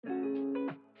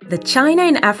The China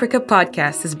in Africa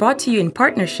podcast is brought to you in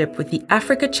partnership with the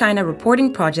Africa-China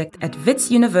Reporting Project at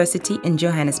Wits University in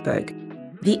Johannesburg.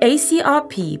 The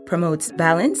ACRP promotes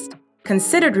balanced,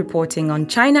 considered reporting on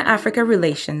China-Africa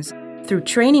relations through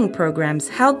training programs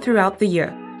held throughout the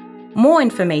year. More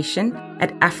information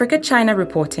at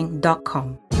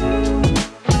africachinareporting.com.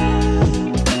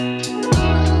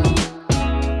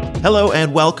 Hello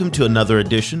and welcome to another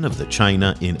edition of the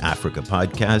China in Africa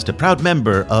podcast, a proud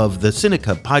member of the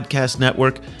Sinica Podcast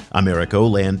Network. I'm Eric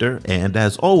Olander, and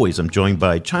as always, I'm joined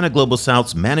by China Global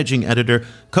South's managing editor,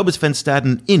 Cobus van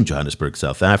Staden in Johannesburg,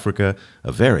 South Africa.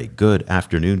 A very good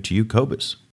afternoon to you,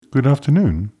 Cobus. Good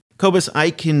afternoon. Cobus, I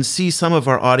can see some of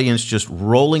our audience just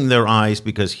rolling their eyes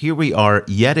because here we are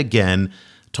yet again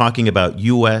talking about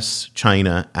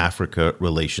U.S.-China-Africa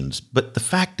relations. But the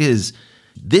fact is,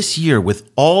 this year, with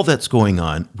all that's going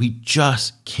on, we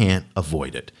just can't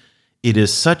avoid it. It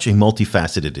is such a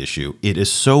multifaceted issue. It is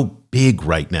so big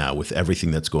right now with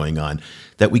everything that's going on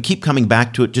that we keep coming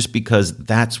back to it just because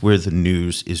that's where the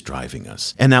news is driving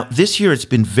us. And now this year, it's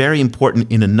been very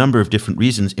important in a number of different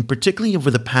reasons, and particularly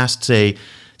over the past, say,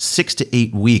 6 to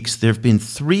 8 weeks, there have been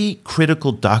 3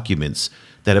 critical documents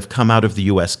that have come out of the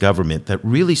U.S. government that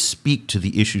really speak to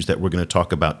the issues that we're going to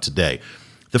talk about today.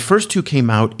 The first 2 came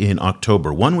out in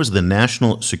October. One was the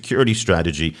National Security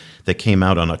Strategy that came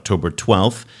out on October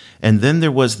 12th, and then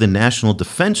there was the National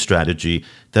Defense Strategy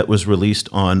that was released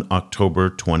on October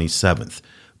 27th.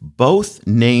 Both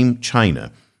name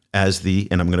China as the,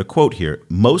 and I'm going to quote here,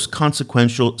 most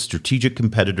consequential strategic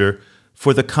competitor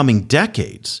for the coming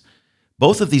decades.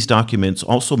 Both of these documents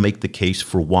also make the case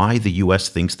for why the U.S.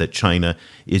 thinks that China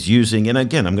is using, and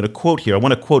again, I'm going to quote here, I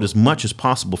want to quote as much as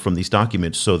possible from these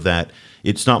documents so that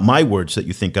it's not my words that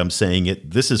you think I'm saying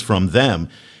it, this is from them.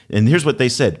 And here's what they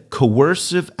said: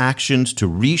 coercive actions to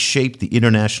reshape the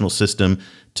international system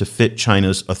to fit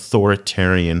China's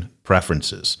authoritarian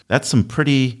preferences. That's some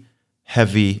pretty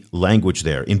heavy language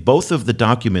there. In both of the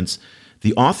documents,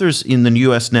 the authors in the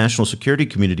U.S. national security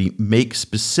community make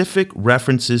specific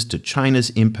references to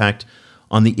China's impact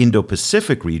on the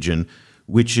Indo-Pacific region,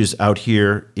 which is out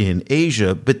here in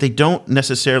Asia, but they don't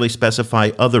necessarily specify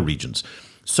other regions.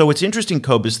 So it's interesting,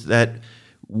 Cobus, that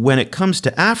when it comes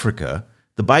to Africa,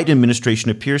 the Biden administration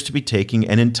appears to be taking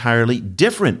an entirely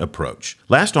different approach.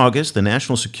 Last August, the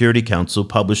National Security Council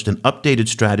published an updated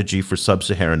strategy for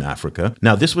sub-Saharan Africa.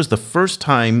 Now, this was the first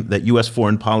time that U.S.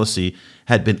 foreign policy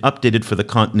had been updated for the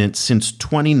continent since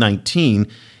 2019,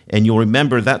 and you'll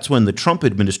remember that's when the Trump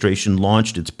administration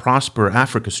launched its Prosper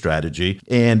Africa strategy.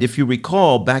 And if you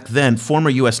recall, back then, former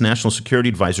U.S. National Security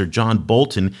Advisor John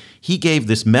Bolton, he gave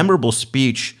this memorable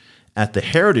speech at the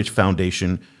Heritage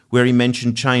Foundation where he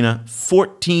mentioned China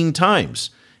 14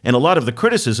 times. And a lot of the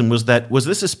criticism was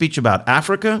this a speech about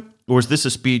Africa, or is this a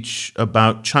speech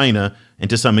about China and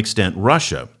to some extent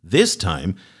Russia? This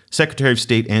time, Secretary of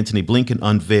State Antony Blinken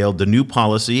unveiled the new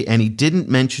policy, and he didn't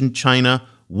mention China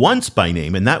once by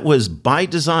name, and that was by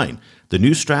design. The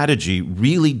new strategy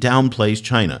really downplays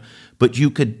China, but you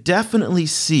could definitely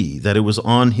see that it was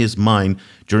on his mind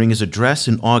during his address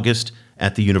in August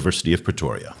at the University of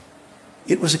Pretoria.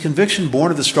 It was a conviction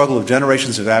born of the struggle of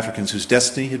generations of Africans whose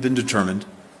destiny had been determined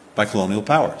by colonial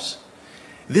powers.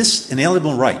 This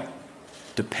inalienable right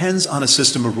depends on a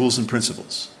system of rules and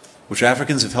principles, which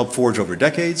Africans have helped forge over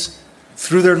decades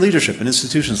through their leadership in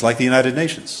institutions like the United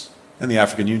Nations and the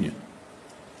African Union.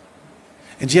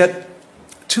 And yet,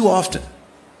 too often,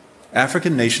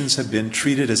 African nations have been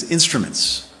treated as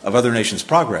instruments of other nations'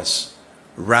 progress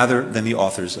rather than the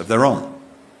authors of their own.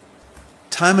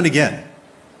 Time and again,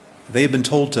 they have been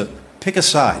told to pick a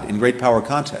side in great power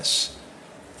contests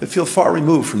that feel far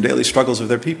removed from daily struggles of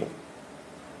their people.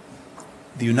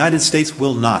 The United States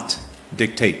will not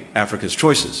dictate Africa's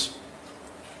choices.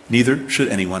 Neither should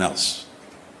anyone else.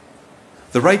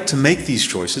 The right to make these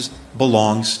choices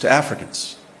belongs to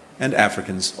Africans, and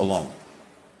Africans alone.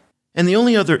 And the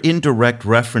only other indirect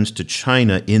reference to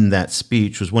China in that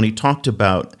speech was when he talked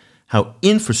about how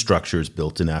infrastructure is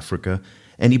built in Africa,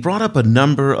 and he brought up a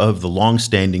number of the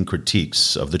long-standing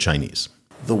critiques of the Chinese.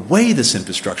 The way this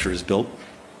infrastructure is built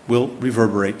will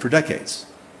reverberate for decades.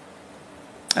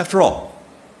 After all,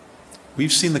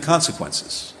 we've seen the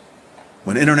consequences.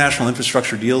 When international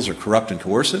infrastructure deals are corrupt and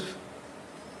coercive,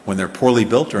 when they're poorly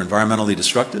built or environmentally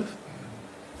destructive,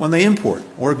 when they import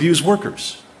or abuse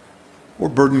workers, or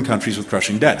burden countries with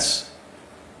crushing debts.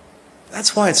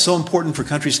 That's why it's so important for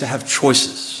countries to have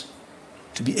choices,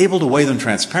 to be able to weigh them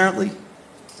transparently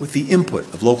with the input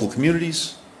of local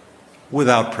communities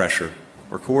without pressure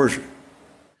or coercion.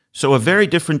 So a very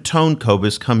different tone,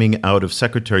 Cobus, coming out of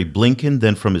Secretary Blinken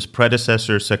than from his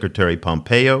predecessor, Secretary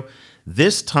Pompeo.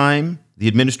 This time, the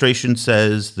administration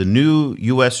says the new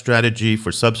U.S. strategy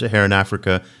for sub-Saharan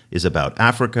Africa is about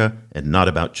Africa and not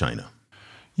about China.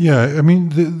 Yeah, I mean,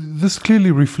 this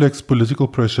clearly reflects political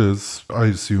pressures, I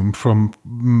assume, from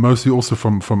mostly also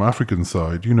from African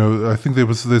side. I think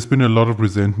there's been a lot of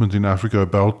resentment in Africa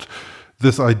about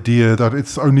this idea that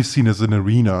it's only seen as an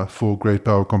arena for great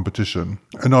power competition.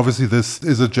 And obviously this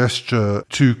is a gesture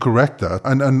to correct that.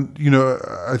 And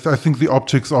I think the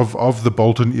optics of the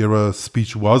Bolton era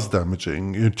speech was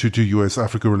damaging to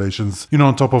US-Africa relations,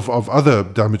 on top of other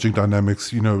damaging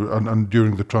dynamics, and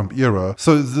during the Trump era.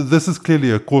 So this is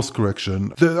clearly a course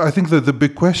correction. I think that the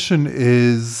big question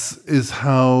is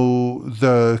how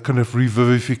the kind of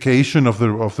revivification of the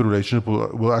relationship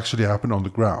will actually happen on the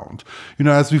ground.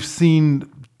 As we've seen,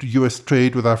 US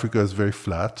trade with Africa is very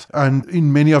flat. And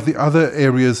in many of the other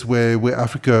areas where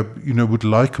Africa, would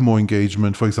like more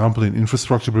engagement, for example, in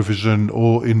infrastructure provision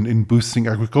or in boosting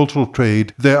agricultural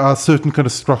trade, there are certain kind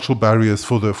of structural barriers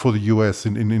for the US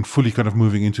in fully kind of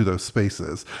moving into those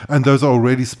spaces. And those are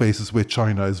already spaces where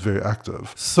China is very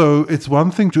active. So it's one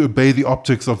thing to obey the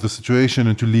optics of the situation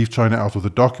and to leave China out of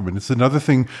the document. It's another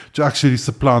thing to actually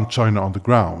supplant China on the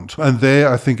ground. And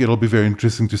there, I think it'll be very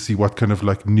interesting to see what kind of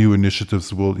like new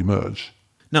initiatives will emerge.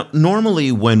 Now, normally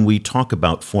when we talk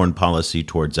about foreign policy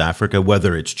towards Africa,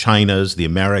 whether it's China's, the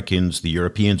Americans, the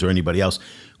Europeans, or anybody else,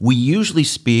 we usually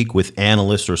speak with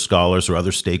analysts or scholars or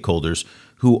other stakeholders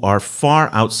who are far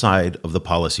outside of the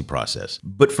policy process.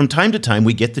 But from time to time,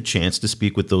 we get the chance to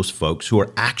speak with those folks who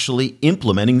are actually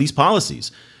implementing these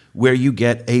policies, where you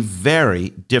get a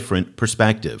very different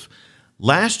perspective.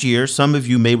 Last year, some of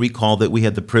you may recall that we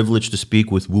had the privilege to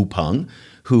speak with Wu Peng,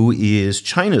 who is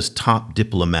China's top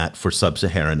diplomat for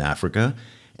sub-Saharan Africa.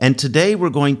 And today we're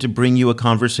going to bring you a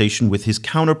conversation with his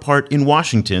counterpart in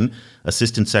Washington,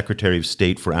 Assistant Secretary of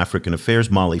State for African Affairs,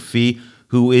 Molly Phee,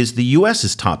 who is the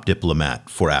U.S.'s top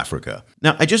diplomat for Africa.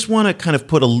 Now, I just want to kind of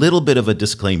put a little bit of a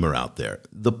disclaimer out there.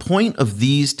 The point of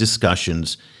these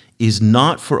discussions is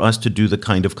not for us to do the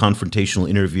kind of confrontational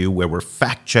interview where we're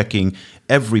fact-checking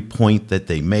every point that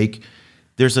they make.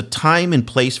 There's a time and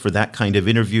place for that kind of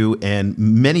interview, and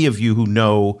many of you who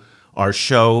know our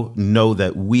show know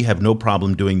that we have no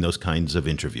problem doing those kinds of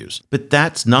interviews. But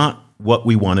that's not what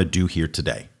we want to do here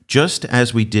today. Just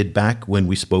as we did back when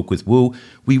we spoke with Wu,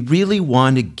 we really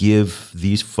want to give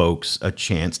these folks a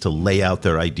chance to lay out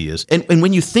their ideas. And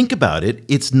when you think about it,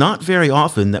 it's not very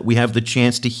often that we have the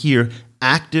chance to hear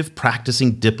active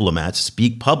practicing diplomats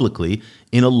speak publicly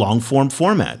in a long-form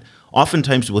format.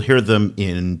 Oftentimes we'll hear them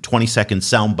in 20-second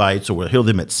sound bites, or we'll hear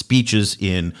them at speeches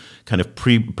in kind of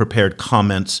pre-prepared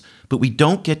comments, but we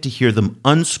don't get to hear them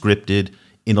unscripted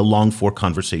in a long-form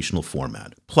conversational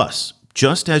format. Plus,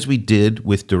 just as we did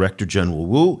with Director General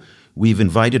Wu, we've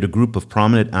invited a group of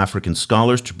prominent African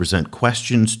scholars to present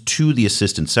questions to the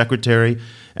Assistant Secretary.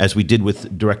 As we did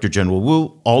with Director General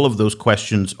Wu, all of those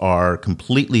questions are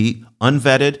completely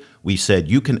unvetted. We said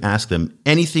you can ask them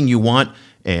anything you want,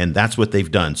 and that's what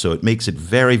they've done. So it makes it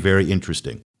very, very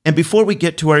interesting. And before we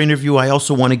get to our interview, I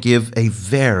also want to give a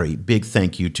very big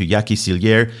thank you to Yaki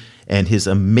Sillier and his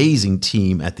amazing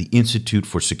team at the Institute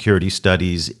for Security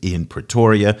Studies in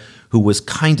Pretoria, who was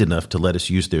kind enough to let us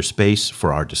use their space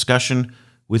for our discussion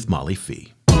with Molly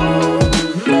Phee.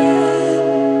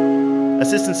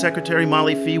 Assistant Secretary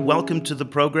Molly Phee, welcome to the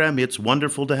program. It's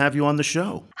wonderful to have you on the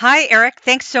show. Hi, Eric.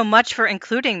 Thanks so much for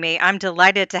including me. I'm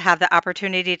delighted to have the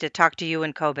opportunity to talk to you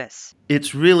and Cobus.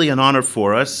 It's really an honor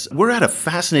for us. We're at a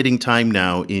fascinating time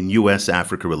now in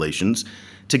U.S.-Africa relations.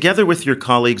 Together with your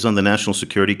colleagues on the National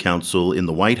Security Council in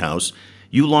the White House,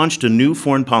 you launched a new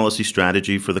foreign policy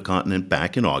strategy for the continent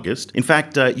back in August. In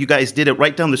fact, you guys did it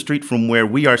right down the street from where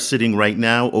we are sitting right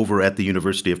now over at the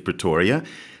University of Pretoria.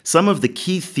 Some of the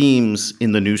key themes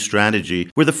in the new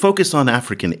strategy were the focus on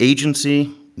African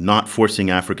agency, not forcing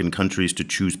African countries to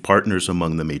choose partners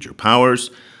among the major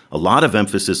powers, a lot of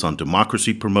emphasis on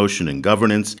democracy promotion and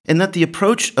governance, and that the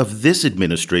approach of this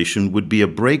administration would be a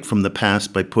break from the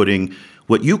past by putting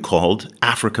what you called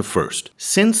Africa first.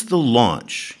 Since the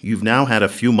launch, you've now had a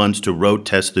few months to road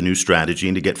test the new strategy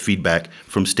and to get feedback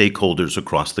from stakeholders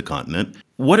across the continent.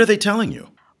 What are they telling you?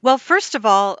 Well, first of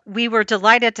all, we were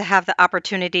delighted to have the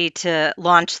opportunity to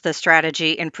launch the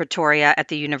strategy in Pretoria at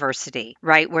the university,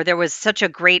 right, where there was such a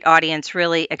great audience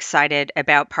really excited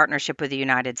about partnership with the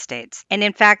United States. And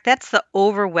in fact, that's the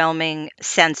overwhelming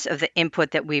sense of the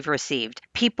input that we've received.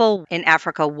 People in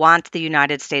Africa want the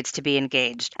United States to be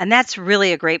engaged. And that's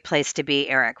really a great place to be,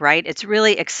 Eric, right? It's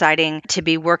really exciting to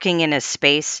be working in a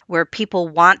space where people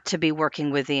want to be working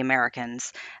with the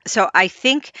Americans. So I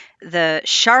think The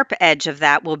sharp edge of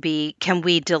that will be, can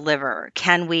we deliver?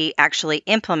 Can we actually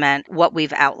implement what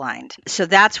we've outlined? So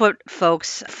that's what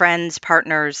folks, friends,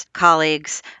 partners,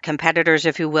 colleagues, competitors,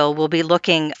 if you will be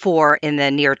looking for in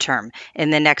the near term,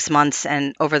 in the next months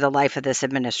and over the life of this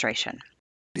administration.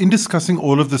 In discussing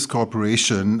all of this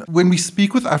cooperation, when we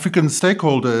speak with African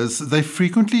stakeholders, they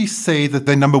frequently say that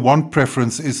their number one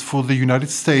preference is for the United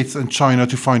States and China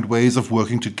to find ways of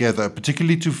working together,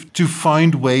 particularly to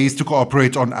find ways to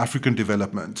cooperate on African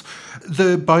development.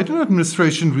 The Biden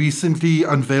administration recently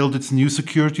unveiled its new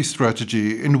security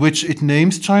strategy in which it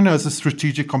names China as a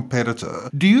strategic competitor.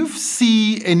 Do you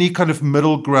see any kind of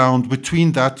middle ground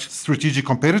between that strategic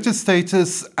competitor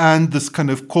status and this kind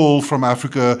of call from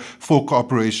Africa for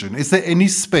cooperation? Is there any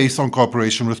space on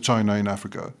cooperation with China in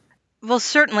Africa? Well,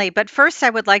 certainly. But first, I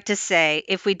would like to say,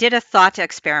 if we did a thought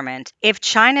experiment, if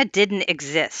China didn't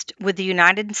exist, would the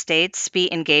United States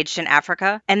be engaged in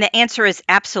Africa? And the answer is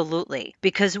absolutely,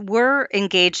 because we're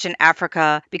engaged in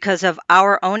Africa because of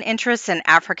our own interests and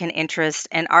African interests,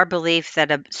 and our belief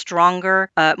that a stronger,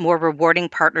 more rewarding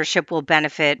partnership will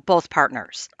benefit both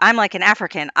partners. I'm like an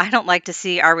African. I don't like to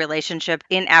see our relationship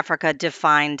in Africa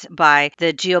defined by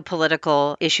the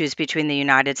geopolitical issues between the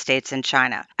United States and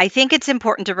China. I think it's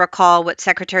important to recall what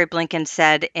Secretary Blinken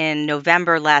said in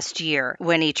November last year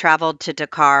when he traveled to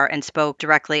Dakar and spoke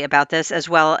directly about this, as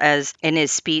well as in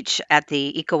his speech at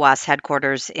the ECOWAS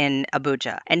headquarters in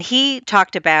Abuja. And he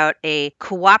talked about a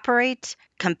cooperate,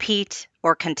 compete,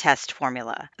 or contest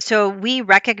formula. So we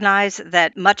recognize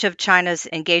that much of China's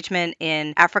engagement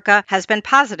in Africa has been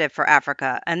positive for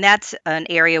Africa, and that's an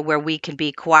area where we can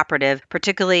be cooperative,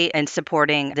 particularly in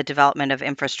supporting the development of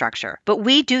infrastructure. But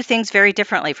we do things very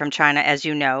differently from China, as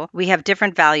you know. We have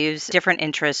different values, different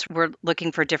interests. We're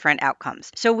looking for different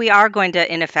outcomes. So we are going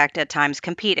to, in effect, at times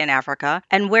compete in Africa,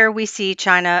 and where we see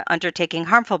China undertaking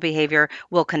harmful behavior,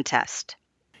 we'll contest.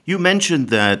 You mentioned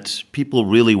that people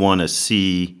really want to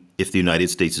see if the United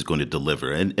States is going to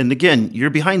deliver. And again, you're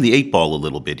behind the eight ball a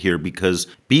little bit here because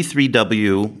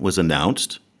B3W was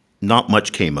announced. Not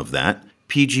much came of that.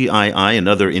 PGII,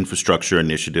 another infrastructure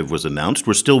initiative, was announced.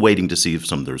 We're still waiting to see if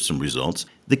there's some results.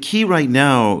 The key right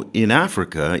now in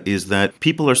Africa is that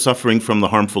people are suffering from the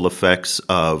harmful effects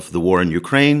of the war in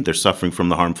Ukraine. They're suffering from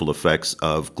the harmful effects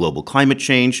of global climate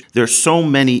change. There are so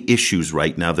many issues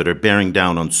right now that are bearing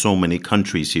down on so many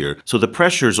countries here. So the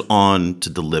pressure's on to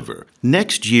deliver.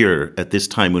 Next year, at this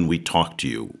time when we talk to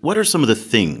you, what are some of the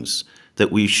things that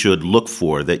we should look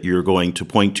for that you're going to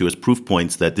point to as proof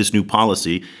points that this new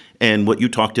policy and what you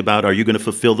talked about, are you going to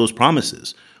fulfill those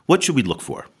promises? What should we look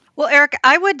for? Well, Eric,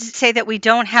 I would say that we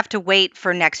don't have to wait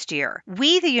for next year.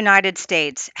 We, the United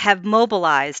States, have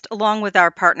mobilized, along with our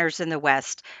partners in the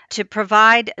West, to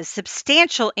provide a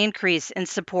substantial increase in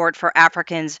support for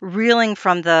Africans reeling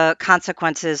from the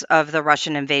consequences of the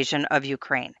Russian invasion of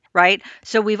Ukraine. Right?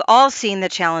 So we've all seen the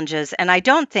challenges, and I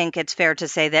don't think it's fair to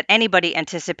say that anybody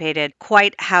anticipated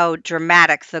quite how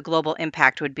dramatic the global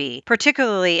impact would be,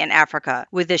 particularly in Africa,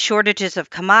 with the shortages of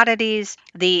commodities,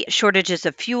 the shortages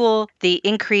of fuel, the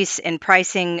increase in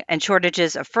pricing and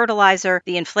shortages of fertilizer,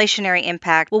 the inflationary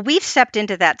impact. Well, we've stepped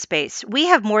into that space. We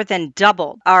have more than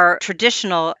doubled our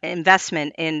traditional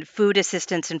investment in food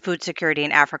assistance and food security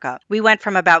in Africa. We went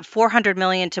from about 400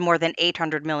 million to more than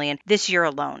 800 million this year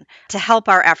alone to help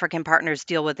our African partners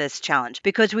deal with this challenge,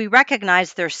 because we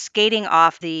recognize they're skating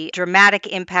off the dramatic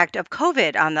impact of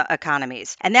COVID on the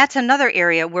economies. And that's another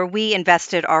area where we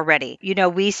invested already. You know,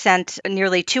 we sent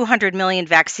nearly 200 million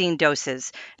vaccine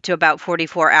doses to about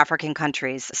 44 African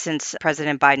countries since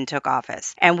President Biden took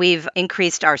office. And we've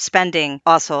increased our spending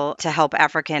also to help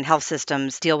African health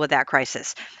systems deal with that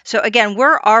crisis. So again,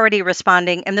 we're already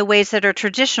responding in the ways that are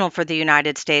traditional for the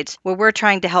United States, where we're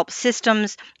trying to help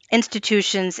systems,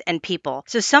 institutions, and people.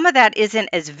 So some of that isn't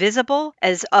as visible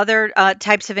as other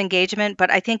types of engagement,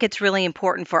 but I think it's really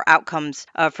important for outcomes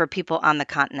for people on the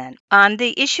continent. On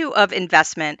the issue of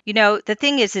investment, you know, the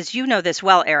thing is you know this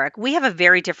well, Eric, we have a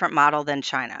very different model than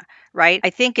China. Right? I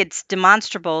think it's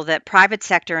demonstrable that private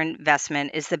sector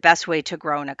investment is the best way to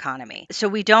grow an economy. So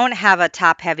we don't have a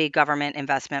top-heavy government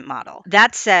investment model.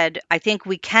 That said, I think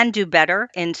we can do better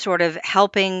in sort of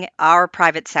helping our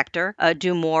private sector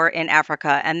do more in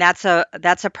Africa. And that's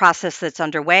a process that's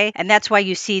underway. And that's why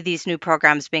you see these new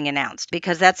programs being announced,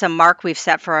 because that's a mark we've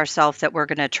set for ourselves that we're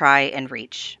going to try and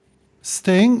reach.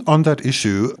 Staying on that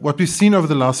issue, what we've seen over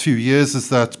the last few years is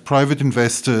that private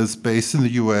investors based in the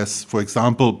US, for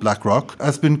example, BlackRock,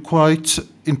 has been quite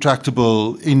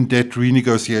intractable in debt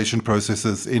renegotiation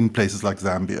processes in places like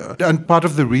Zambia. And part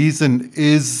of the reason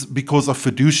is because of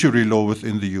fiduciary law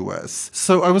within the US.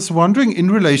 So I was wondering,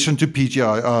 in relation to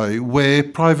PGII, where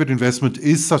private investment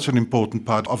is such an important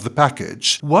part of the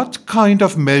package, what kind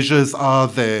of measures are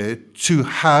there to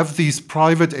have these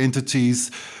private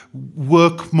entities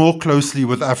work more closely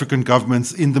with African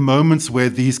governments in the moments where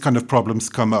these kind of problems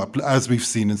come up, as we've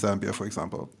seen in Zambia, for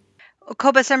example?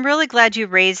 Cobus, I'm really glad you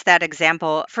raised that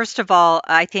example. First of all,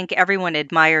 I think everyone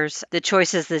admires the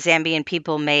choices the Zambian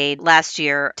people made last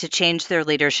year to change their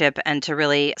leadership and to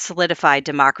really solidify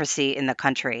democracy in the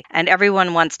country. And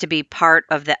everyone wants to be part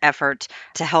of the effort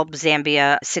to help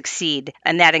Zambia succeed.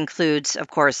 And that includes, of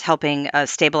course, helping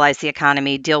stabilize the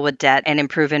economy, deal with debt, and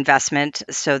improve investment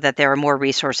so that there are more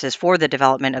resources for the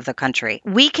development of the country.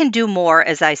 We can do more,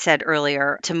 as I said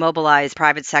earlier, to mobilize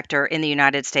private sector in the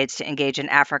United States to engage in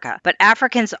Africa. But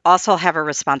Africans also have a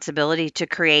responsibility to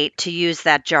create, to use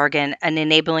that jargon, an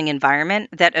enabling environment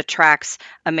that attracts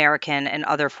American and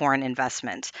other foreign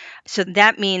investment. So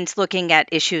that means looking at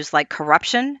issues like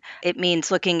corruption. It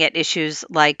means looking at issues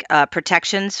like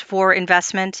protections for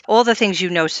investment, all the things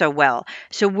you know so well.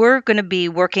 So we're going to be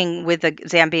working with the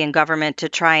Zambian government to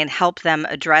try and help them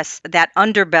address that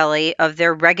underbelly of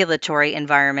their regulatory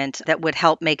environment that would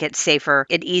help make it safer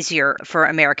and easier for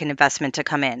American investment to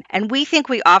come in. And we think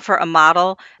we offer a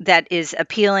model that is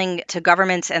appealing to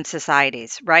governments and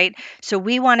societies, right? So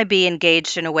we want to be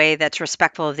engaged in a way that's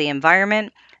respectful of the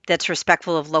environment, that's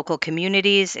respectful of local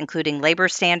communities, including labor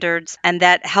standards, and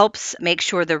that helps make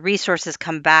sure the resources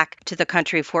come back to the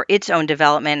country for its own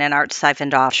development and aren't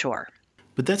siphoned offshore.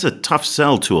 But that's a tough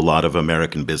sell to a lot of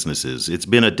American businesses. It's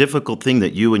been a difficult thing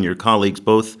that you and your colleagues,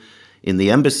 both in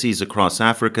the embassies across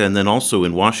Africa and then also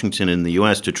in Washington in the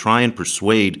U.S., to try and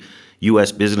persuade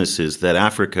U.S. businesses that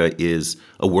Africa is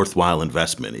a worthwhile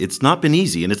investment. It's not been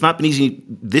easy, and it's not been easy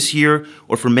this year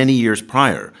or for many years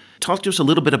prior. Talk to us a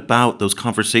little bit about those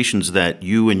conversations that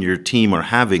you and your team are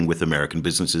having with American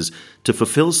businesses to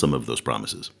fulfill some of those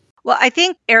promises. Well, I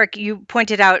think, Eric, you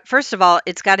pointed out, first of all,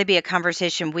 it's got to be a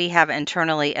conversation we have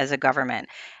internally as a government.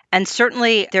 And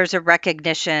certainly there's a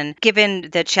recognition, given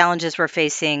the challenges we're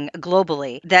facing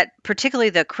globally, that particularly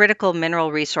the critical mineral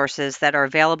resources that are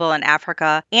available in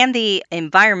Africa and the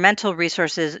environmental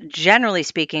resources, generally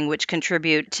speaking, which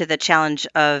contribute to the challenge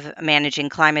of managing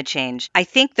climate change, I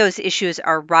think those issues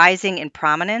are rising in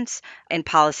prominence in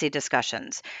policy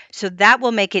discussions. So that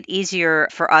will make it easier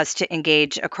for us to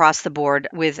engage across the board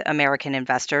with American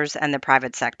investors and the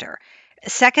private sector.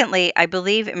 Secondly, I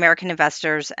believe American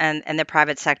investors and the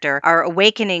private sector are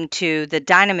awakening to the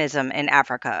dynamism in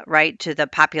Africa, right? To the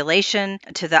population,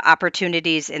 to the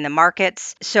opportunities in the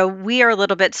markets. So we are a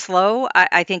little bit slow,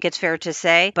 I think it's fair to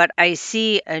say, but I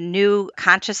see a new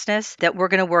consciousness that we're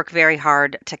going to work very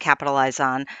hard to capitalize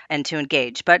on and to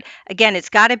engage. But again, it's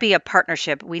got to be a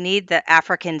partnership. We need the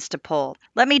Africans to pull.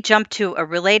 Let me jump to a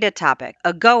related topic.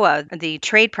 AGOA, the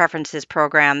trade preferences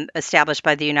program established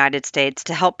by the United States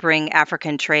to help bring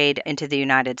African trade into the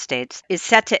United States, is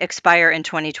set to expire in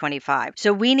 2025.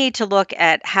 So we need to look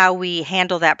at how we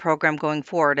handle that program going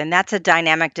forward. And that's a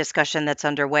dynamic discussion that's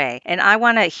underway. And I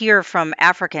want to hear from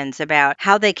Africans about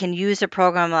how they can use a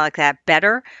program like that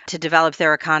better to develop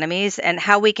their economies and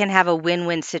how we can have a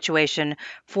win-win situation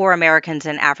for Americans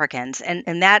and Africans. And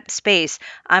in that space,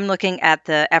 I'm looking at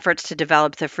the efforts to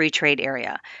develop the free trade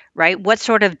area, right? What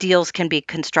sort of deals can be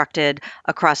constructed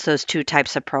across those two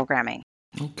types of programming?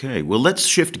 Okay, well, let's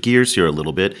shift gears here a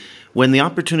little bit. When the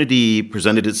opportunity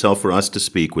presented itself for us to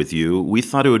speak with you, we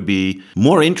thought it would be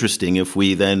more interesting if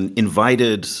we then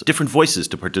invited different voices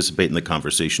to participate in the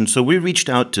conversation. So we reached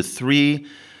out to 3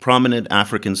 prominent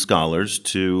African scholars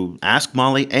to ask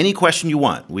Molly any question you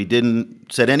want. We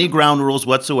didn't set any ground rules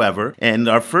whatsoever. And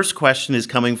our first question is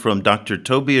coming from Dr.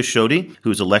 Toby Ashodi,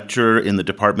 who's a lecturer in the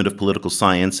Department of Political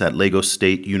Science at Lagos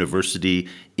State University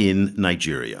in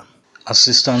Nigeria.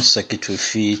 Assistant Secretary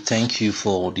Phee, thank you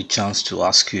for the chance to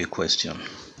ask you a question.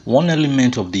 One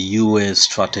element of the U.S.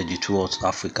 strategy towards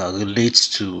Africa relates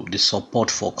to the support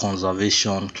for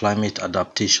conservation, climate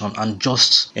adaptation, and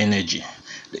just energy.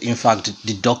 In fact,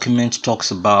 the document talks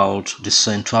about the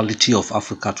centrality of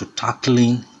Africa to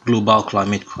tackling global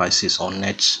climate crisis or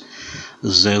net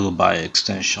zero by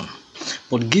extension.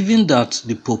 But given that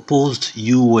the proposed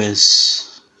U.S.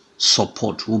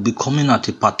 support will be coming at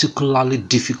a particularly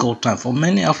difficult time for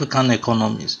many African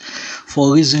economies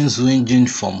for reasons ranging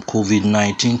from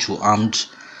COVID-19 to armed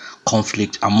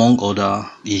conflict, among other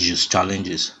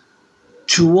challenges.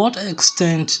 To what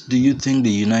extent do you think the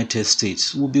United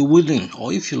States will be willing,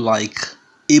 or if you like,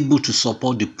 able to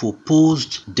support the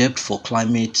proposed debt for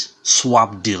climate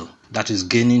swap deal that is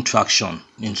gaining traction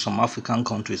in some African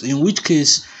countries, in which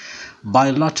case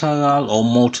bilateral or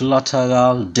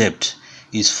multilateral debt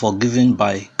is forgiven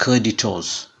by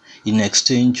creditors in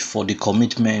exchange for the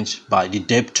commitment by the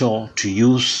debtor to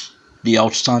use the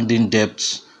outstanding debt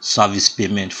service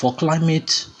payment for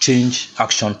climate change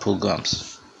action programs?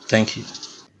 Thank you.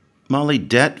 Molly,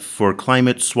 debt for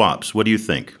climate swaps. What do you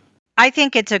think? I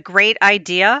think it's a great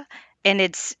idea, and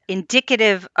it's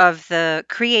indicative of the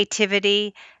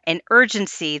creativity and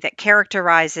urgency that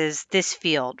characterizes this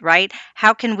field, right?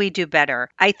 How can we do better?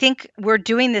 I think we're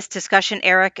doing this discussion,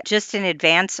 Eric, just in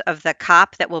advance of the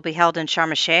COP that will be held in Sharm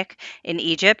el Sheikh in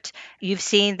Egypt. You've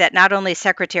seen that not only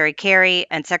Secretary Kerry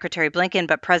and Secretary Blinken,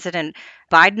 but President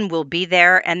Biden will be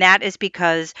there. And that is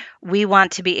because we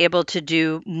want to be able to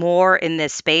do more in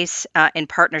this space in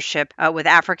partnership with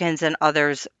Africans and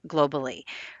others globally.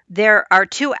 There are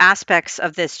two aspects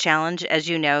of this challenge. As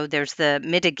you know, there's the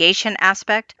mitigation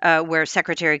aspect, where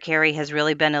Secretary Kerry has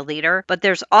really been a leader, but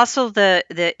there's also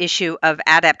the issue of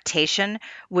adaptation,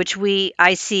 which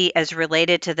I see as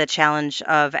related to the challenge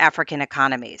of African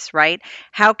economies, right?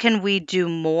 How can we do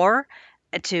more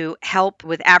to help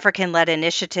with African led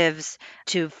initiatives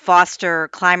to foster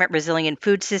climate resilient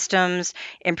food systems,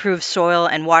 improve soil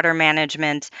and water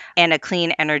management, and a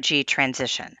clean energy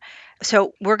transition?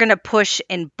 So, we're going to push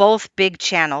in both big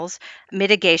channels,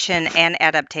 mitigation and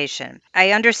adaptation. I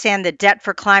understand the debt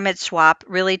for climate swap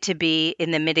really to be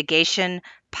in the mitigation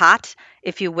pot,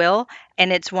 if you will,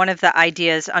 and it's one of the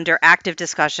ideas under active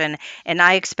discussion. And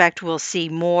I expect we'll see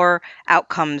more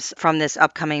outcomes from this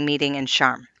upcoming meeting in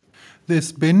Sharm.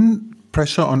 There's been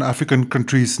pressure on African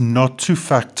countries not to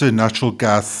factor natural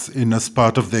gas in as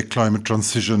part of their climate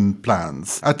transition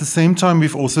plans. At the same time,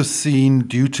 we've also seen,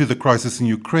 due to the crisis in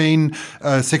Ukraine,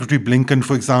 Secretary Blinken,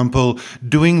 for example,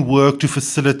 doing work to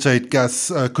facilitate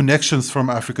gas connections from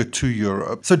Africa to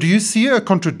Europe. So do you see a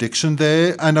contradiction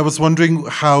there? And I was wondering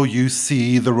how you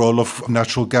see the role of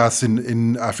natural gas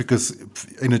in Africa's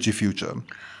energy future.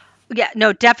 Yeah,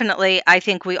 no, definitely. I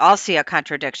think we all see a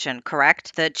contradiction,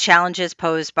 correct? The challenges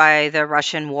posed by the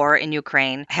Russian war in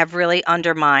Ukraine have really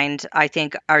undermined, I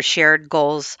think, our shared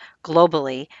goals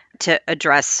globally to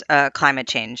address climate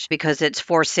change because it's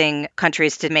forcing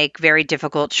countries to make very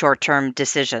difficult short-term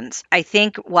decisions. I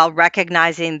think while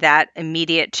recognizing that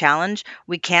immediate challenge,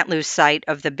 we can't lose sight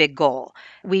of the big goal.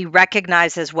 We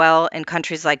recognize as well in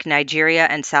countries like Nigeria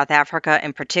and South Africa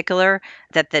in particular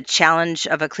that the challenge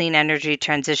of a clean energy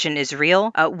transition is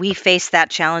real. We face that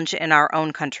challenge in our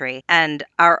own country. And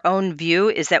our own view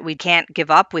is that we can't give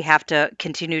up. We have to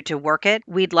continue to work it.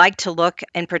 We'd like to look,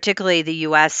 and particularly the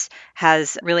US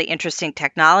has really interesting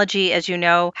technology, as you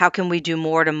know. How can we do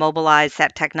more to mobilize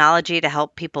that technology to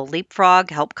help people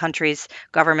leapfrog, help countries,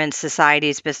 governments,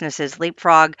 societies, businesses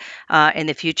leapfrog in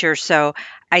the future? So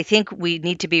I think we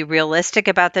need to be realistic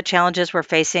about the challenges we're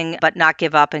facing, but not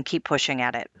give up and keep pushing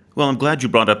at it. Well, I'm glad you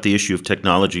brought up the issue of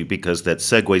technology because that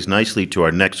segues nicely to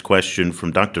our next question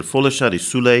from Dr. Folashade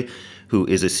Sule, who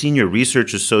is a senior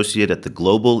research associate at the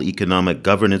Global Economic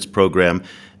Governance Program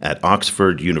at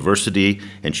Oxford University.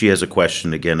 And she has a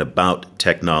question again about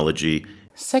technology.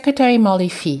 Secretary Molly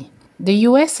Phee, the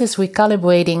U.S. is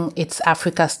recalibrating its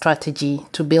Africa strategy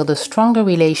to build a stronger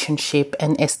relationship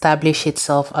and establish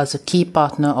itself as a key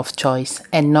partner of choice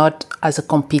and not as a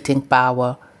competing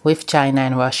power with China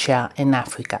and Russia in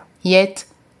Africa. Yet,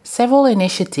 several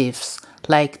initiatives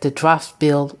like the draft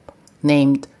bill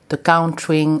named the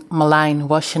Countering Malign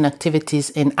Russian Activities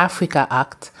in Africa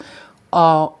Act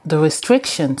or the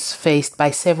restrictions faced by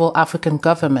several African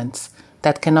governments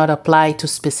that cannot apply to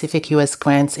specific U.S.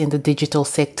 grants in the digital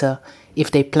sector if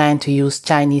they plan to use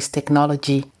Chinese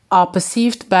technology are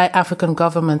perceived by African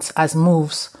governments as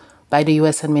moves by the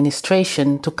U.S.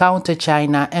 administration to counter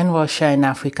China and Russia in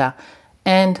Africa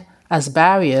and as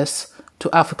barriers to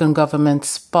African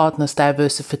governments' partners'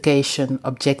 diversification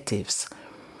objectives.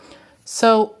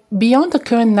 So, beyond the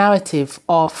current narrative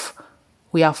of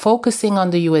we are focusing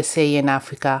on the USA in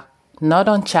Africa, not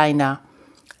on China,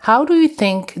 how do you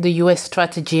think the US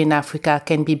strategy in Africa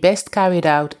can be best carried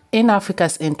out in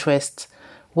Africa's interests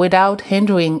without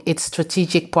hindering its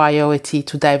strategic priority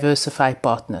to diversify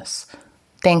partners?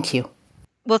 Thank you.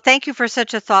 Well, thank you for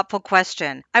such a thoughtful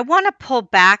question. I want to pull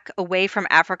back away from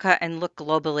Africa and look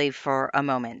globally for a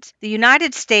moment. The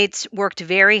United States worked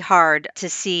very hard to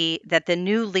see that the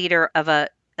new leader of a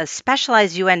a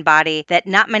specialized UN body that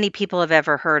not many people have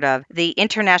ever heard of, the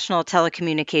International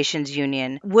Telecommunications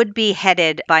Union, would be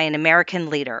headed by an American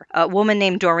leader, a woman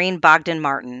named Doreen Bogdan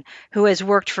Martin, who has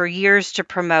worked for years to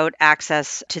promote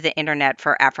access to the internet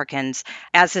for Africans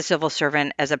as a civil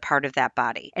servant as a part of that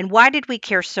body. And why did we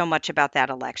care so much about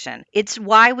that election? It's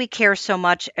why we care so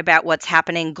much about what's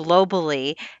happening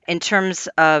globally in terms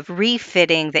of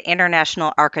refitting the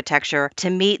international architecture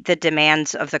to meet the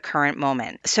demands of the current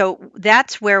moment. So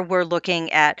that's where we're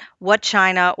looking at what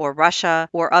China or Russia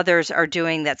or others are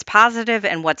doing that's positive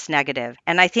and what's negative.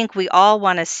 And I think we all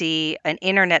want to see an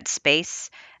internet space,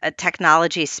 a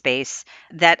technology space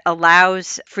that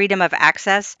allows freedom of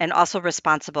access and also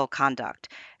responsible conduct.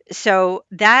 So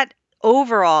that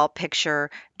overall picture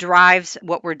drives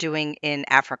what we're doing in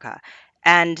Africa.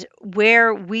 And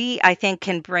where we, I think,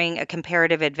 can bring a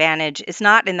comparative advantage is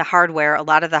not in the hardware. A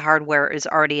lot of the hardware is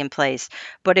already in place,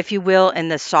 but if you will, in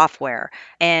the software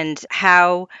and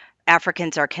how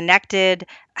Africans are connected,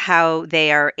 how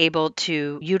they are able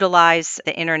to utilize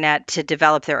the internet to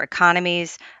develop their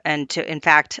economies and to, in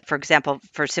fact, for example,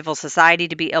 for civil society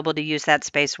to be able to use that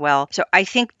space well. So I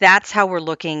think that's how we're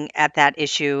looking at that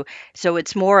issue. So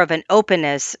it's more of an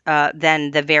openness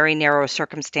than the very narrow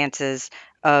circumstances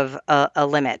of a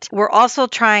limit. We're also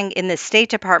trying in the State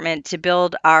Department to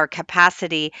build our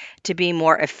capacity to be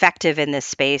more effective in this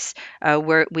space,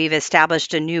 where we've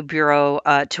established a new bureau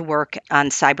to work on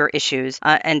cyber issues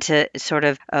and to sort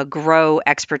of grow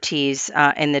expertise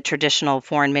in the traditional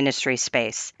foreign ministry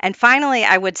space. And finally,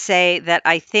 I would say that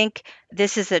I think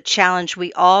this is a challenge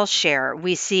we all share.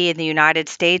 We see in the United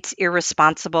States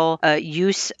irresponsible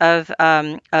use of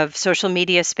social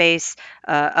media space,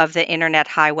 of the internet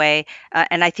highway.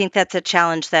 And I think that's a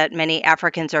challenge that many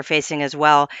Africans are facing as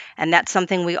well. And that's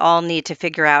something we all need to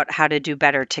figure out how to do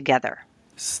better together.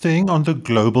 Staying on the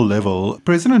global level,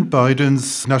 President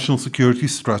Biden's national security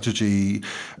strategy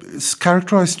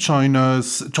characterized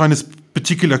China's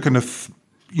particular kind of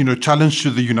challenge to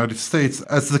the United States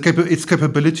as its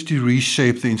capability to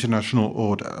reshape the international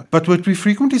order. But what we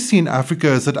frequently see in Africa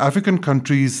is that African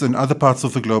countries and other parts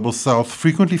of the global south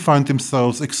frequently find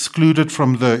themselves excluded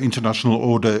from the international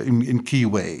order in key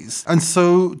ways. And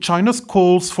so China's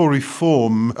calls for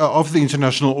reform of the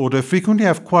international order frequently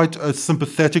have quite a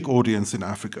sympathetic audience in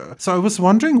Africa. So I was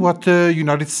wondering what the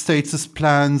United States'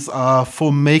 plans are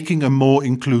for making a more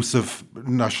inclusive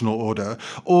national order.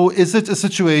 Or is it a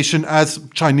situation, as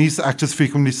Chinese actors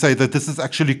frequently say, that this is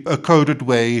actually a coded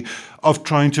way of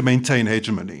trying to maintain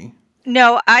hegemony?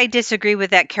 No, I disagree with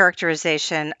that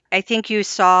characterization. I think you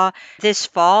saw this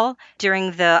fall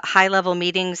during the high-level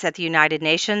meetings at the United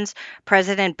Nations,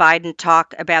 President Biden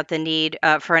talk about the need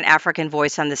for an African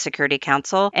voice on the Security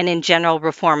Council and in general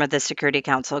reform of the Security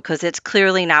Council, because it's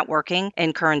clearly not working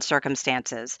in current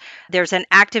circumstances. There's an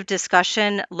active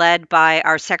discussion led by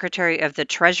our Secretary of the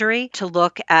Treasury to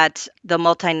look at the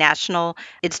multinational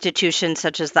institutions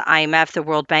such as the IMF, the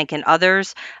World Bank, and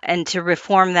others, and to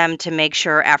reform them to make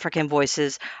sure African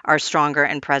voices are stronger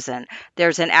and present.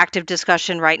 There's an active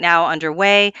discussion right now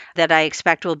underway that I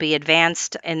expect will be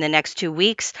advanced in the next 2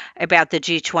 weeks about the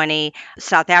G20.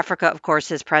 South Africa, of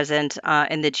course, is present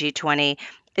in the G20.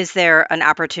 Is there an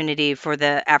opportunity for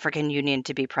the African Union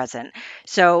to be present?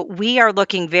 So we are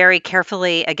looking very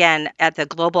carefully, again, at the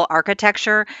global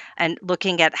architecture and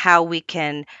looking at how we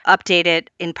can update it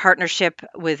in partnership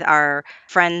with our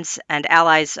friends and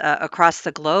allies across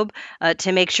the globe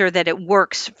to make sure that it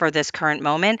works for this current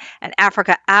moment. And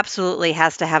Africa absolutely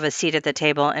has to have a seat at the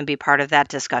table and be part of that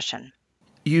discussion.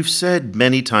 You've said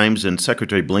many times, and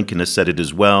Secretary Blinken has said it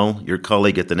as well, your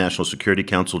colleague at the National Security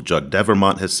Council, Jug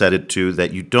Devermont, has said it too,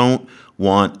 that you don't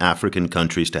want African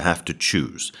countries to have to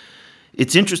choose.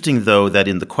 It's interesting, though, that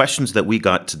in the questions that we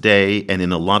got today and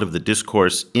in a lot of the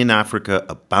discourse in Africa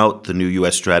about the new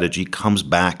U.S. strategy comes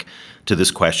back to this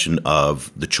question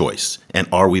of the choice. And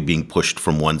are we being pushed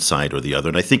from one side or the other?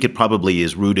 And I think it probably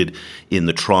is rooted in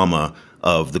the trauma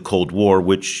of the Cold War,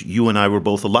 which you and I were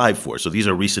both alive for. So these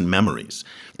are recent memories.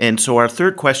 And so our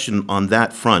third question on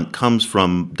that front comes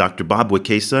from Dr. Bob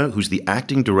Wekesa, who's the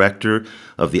acting director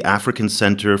of the African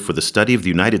Center for the Study of the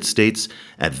United States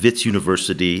at Wits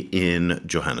University in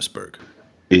Johannesburg.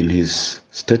 In his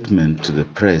statement to the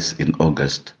press in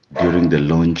August, during the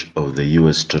launch of the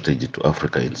U.S. strategy to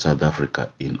Africa in South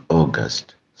Africa in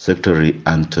August, Secretary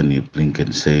Antony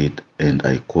Blinken said, and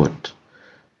I quote,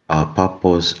 "Our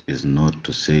purpose is not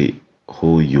to say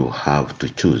who you have to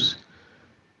choose.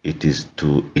 It is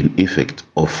to, in effect,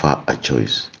 offer a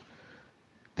choice."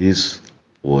 This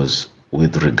was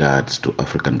with regards to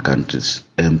African countries,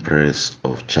 empress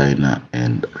of China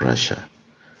and Russia.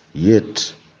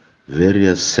 Yet,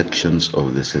 Various sections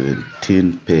of the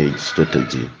 17-page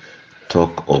strategy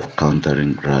talk of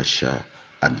countering Russia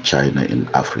and China in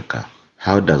Africa.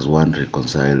 How does one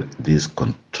reconcile these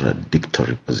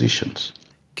contradictory positions?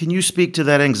 Can you speak to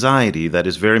that anxiety that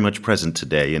is very much present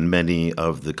today in many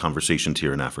of the conversations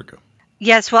here in Africa?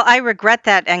 Yes, well, I regret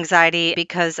that anxiety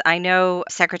because I know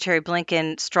Secretary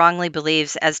Blinken strongly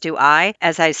believes, as do I,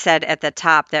 as I said at the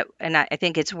top, that, and I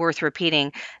think it's worth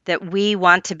repeating, that we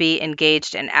want to be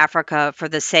engaged in Africa for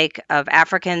the sake of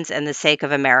Africans and the sake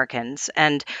of Americans.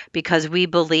 And because we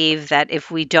believe that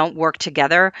if we don't work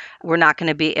together, we're not going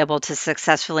to be able to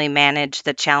successfully manage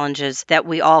the challenges that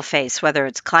we all face, whether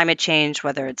it's climate change,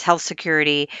 whether it's health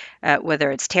security, whether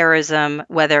it's terrorism,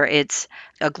 whether it's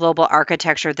a global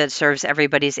architecture that serves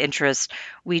everybody's interests.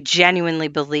 We genuinely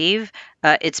believe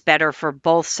it's better for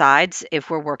both sides if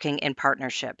we're working in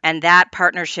partnership. And that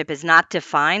partnership is not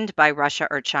defined by Russia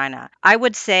or China. I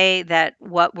would say that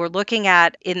what we're looking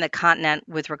at in the continent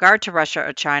with regard to Russia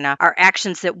or China are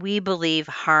actions that we believe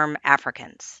harm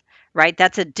Africans. Right?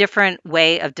 That's a different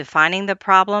way of defining the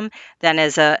problem than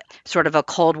as a sort of a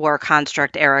Cold War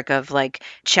construct, Eric, of like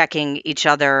checking each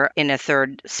other in a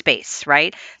third space,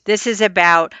 right? This is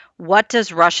about what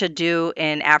does Russia do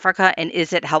in Africa and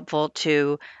is it helpful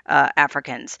to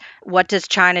Africans? What does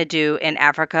China do in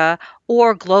Africa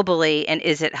or globally and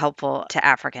is it helpful to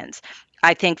Africans?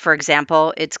 I think, for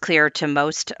example, it's clear to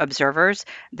most observers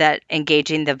that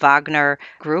engaging the Wagner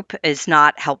group is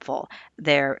not helpful.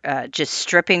 They're just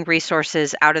stripping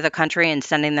resources out of the country and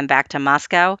sending them back to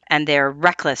Moscow, and they're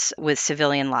reckless with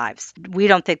civilian lives. We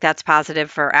don't think that's positive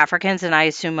for Africans, and I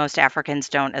assume most Africans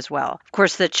don't as well. Of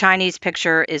course, the Chinese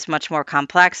picture is much more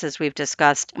complex, as we've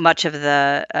discussed. Much of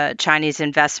the Chinese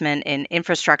investment in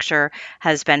infrastructure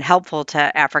has been helpful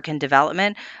to African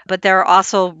development, but there are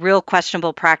also real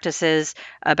questionable practices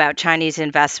about Chinese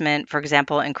investment, for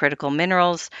example, in critical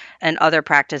minerals and other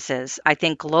practices. I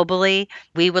think globally,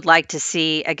 we would like to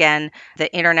see, again,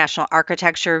 the international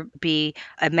architecture be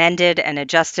amended and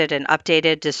adjusted and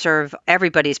updated to serve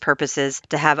everybody's purposes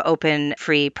to have open,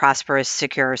 free, prosperous,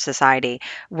 secure society.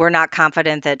 We're not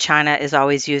confident that China is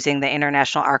always using the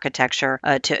international architecture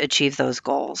to achieve those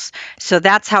goals. So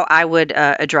that's how I would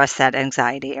address that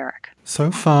anxiety, Eric.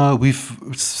 So far, we've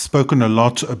spoken a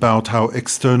lot about how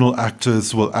external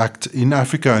actors will act in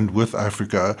Africa and with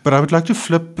Africa. But I would like to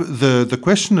flip the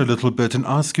question a little bit and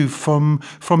ask you from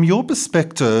your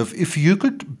perspective, if you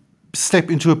could step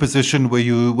into a position where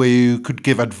you could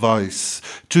give advice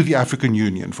to the African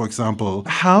Union, for example,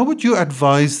 how would you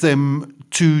advise them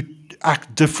to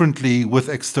act differently with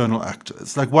external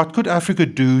actors? Like, what could Africa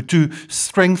do to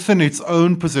strengthen its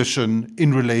own position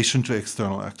in relation to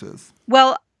external actors?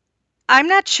 Well, I'm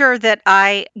not sure that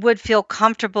I would feel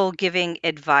comfortable giving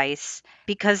advice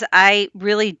because I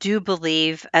really do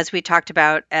believe, as we talked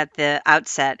about at the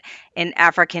outset, in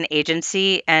African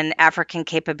agency and African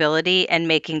capability and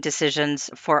making decisions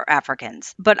for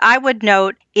Africans. But I would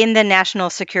note in the National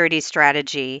Security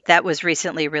Strategy that was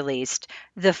recently released,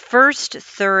 the first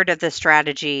third of the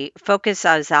strategy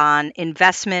focuses on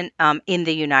investment in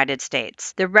the United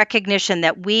States. The recognition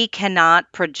that we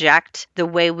cannot project the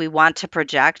way we want to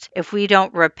project if we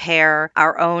don't repair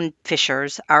our own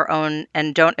fissures,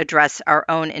 and don't address our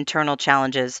own internal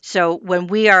challenges. So when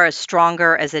we are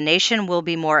stronger as a nation, we'll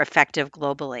be more effective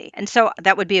globally. And so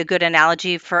that would be a good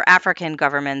analogy for African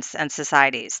governments and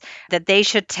societies, that they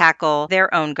should tackle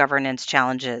their own governance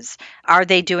challenges. Are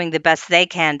they doing the best they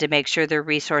can to make sure their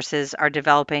resources are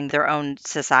developing their own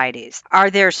societies? Are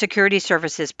their security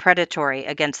services predatory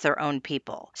against their own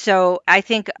people? So I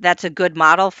think that's a good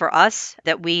model for us,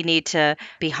 that we need to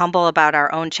be humble about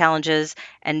our own challenges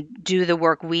and do the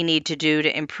work we need to do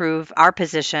to improve our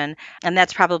position. And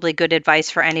that's probably good advice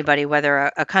for anybody,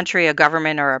 whether a country, a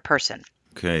government, or a person.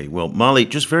 Okay. Well, Molly,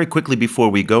 just very quickly before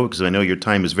we go, because I know your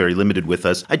time is very limited with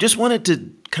us, I just wanted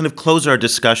to kind of close our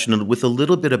discussion with a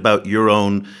little bit about your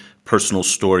own personal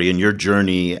story and your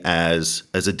journey as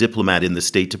a diplomat in the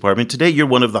State Department. Today, you're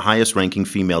one of the highest-ranking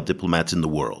female diplomats in the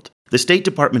world. The State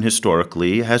Department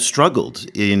historically has struggled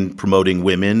in promoting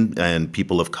women and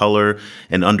people of color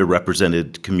and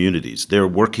underrepresented communities. They're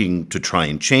working to try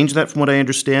and change that, from what I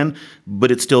understand,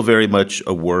 but it's still very much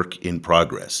a work in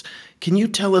progress. Can you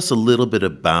tell us a little bit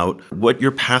about what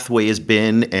your pathway has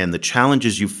been and the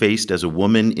challenges you faced as a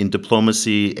woman in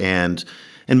diplomacy, and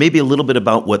maybe a little bit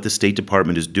about what the State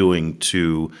Department is doing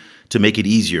to make it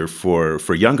easier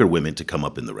for younger women to come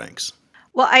up in the ranks?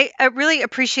 Well, I really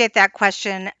appreciate that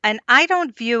question. And I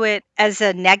don't view it as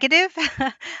a negative.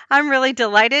 I'm really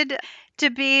delighted to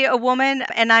be a woman.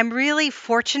 And I'm really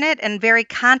fortunate and very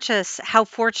conscious how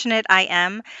fortunate I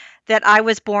am that I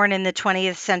was born in the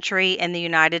 20th century in the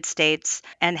United States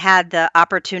and had the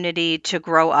opportunity to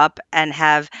grow up and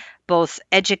have both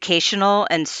educational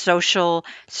and social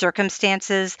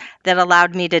circumstances that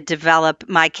allowed me to develop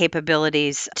my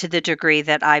capabilities to the degree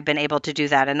that I've been able to do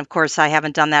that. And of course, I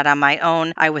haven't done that on my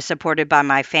own. I was supported by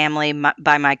my family,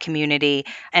 by my community,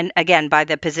 and again, by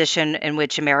the position in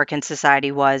which American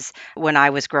society was when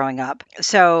I was growing up.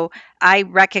 So I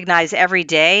recognize every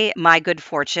day my good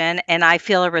fortune, and I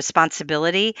feel a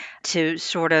responsibility to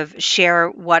sort of share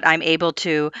what I'm able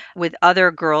to with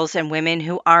other girls and women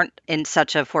who aren't in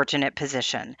such a fortunate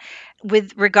position.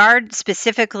 With regard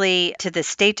specifically to the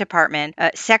State Department,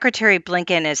 Secretary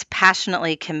Blinken is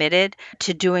passionately committed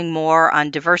to doing more on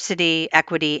diversity,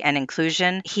 equity, and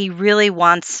inclusion. He really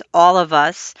wants all of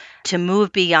us to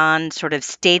move beyond sort of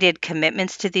stated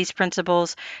commitments to these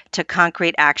principles to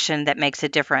concrete action that makes a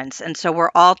difference. And so we're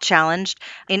all challenged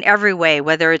in every way,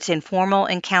 whether it's informal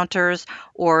encounters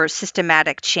or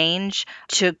systematic change,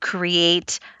 to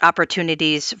create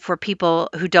opportunities for people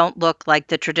who don't look like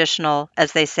the traditional,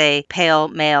 as they say, pale,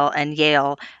 male, and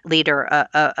Yale leader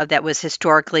that was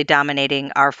historically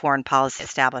dominating our foreign policy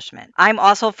establishment. I'm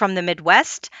also from the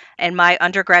Midwest, and my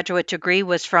undergraduate degree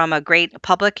was from a great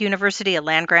public university, a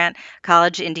land-grant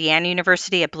college, Indiana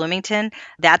University at Bloomington.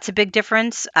 That's a big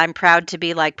difference. I'm proud to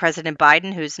be like President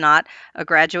Biden, who's not a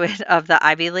graduate of the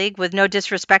Ivy League. With no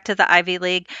disrespect to the Ivy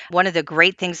League, one of the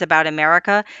great things about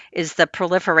America is the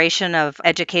proliferation of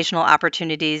educational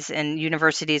opportunities in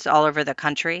universities all over the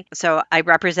country. So I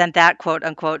represent that quote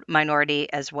unquote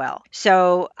minority as well.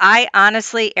 So I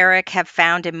honestly, Eric, have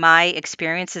found in my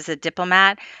experience as a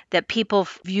diplomat that people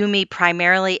view me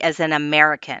primarily as an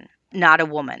American, not a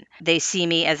woman. They see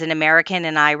me as an American,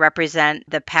 and I represent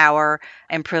the power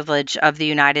and privilege of the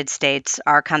United States,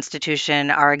 our Constitution,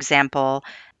 our example,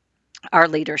 our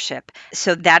leadership.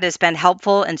 So that has been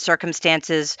helpful in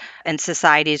circumstances and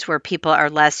societies where people are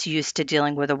less used to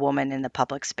dealing with a woman in the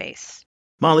public space.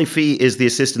 Molly Phee is the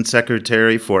Assistant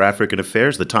Secretary for African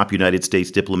Affairs, the top United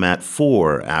States diplomat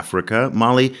for Africa.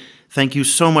 Molly, thank you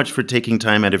so much for taking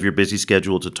time out of your busy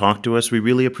schedule to talk to us. We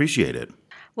really appreciate it.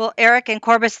 Well, Eric and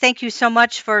Corbus, thank you so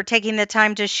much for taking the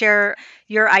time to share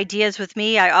your ideas with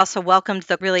me. I also welcomed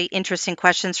the really interesting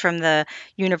questions from the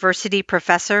university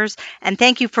professors. And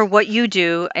thank you for what you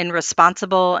do in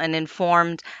responsible and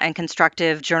informed and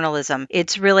constructive journalism.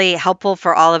 It's really helpful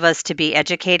for all of us to be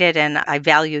educated, and I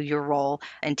value your role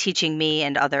in teaching me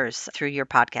and others through your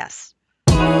podcasts.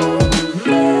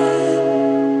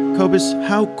 Cobus,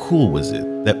 how cool was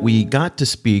it that we got to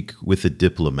speak with a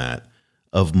diplomat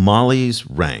of Molly's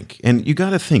rank? And you got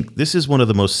to think, this is one of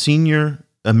the most senior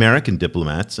American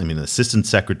diplomats, Assistant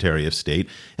Secretary of State,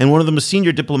 and one of the most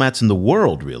senior diplomats in the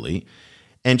world, really.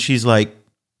 And she's like,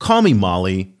 call me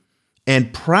Molly,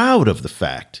 and proud of the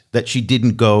fact that she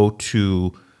didn't go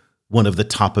to one of the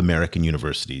top American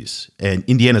universities. And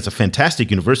Indiana's a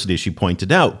fantastic university, as she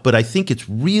pointed out, but I think it's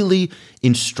really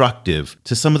instructive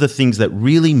to some of the things that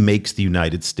really makes the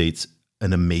United States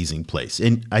an amazing place.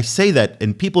 And I say that,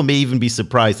 and people may even be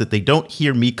surprised that they don't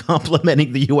hear me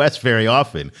complimenting the U.S. very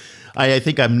often. I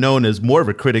think I'm known as more of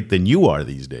a critic than you are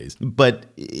these days. But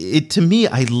to me,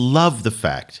 I love the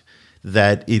fact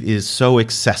that it is so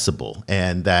accessible,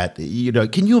 and that,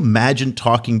 can you imagine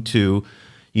talking to,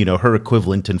 her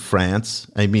equivalent in France?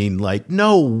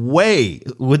 No way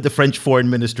would the French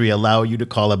Foreign Ministry allow you to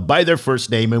call them by their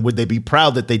first name, and would they be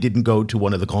proud that they didn't go to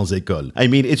one of the grandes écoles?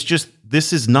 It's just,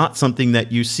 this is not something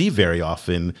that you see very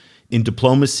often in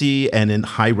diplomacy and in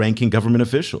high-ranking government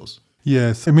officials.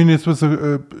 Yes, it was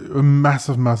a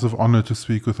massive, massive honor to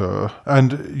speak with her,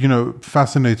 and,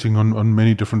 fascinating on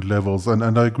many different levels.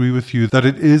 And I agree with you that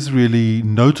it is really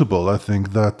notable, I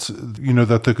think, that,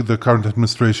 that the current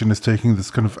administration is taking this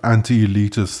kind of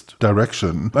anti-elitist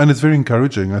direction. And it's very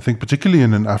encouraging, I think, particularly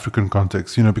in an African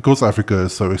context, because Africa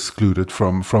is so excluded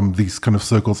from these kind of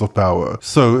circles of power.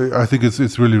 So I think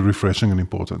it's really refreshing and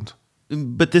important.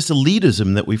 But this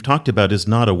elitism that we've talked about is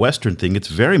not a Western thing. It's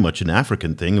very much an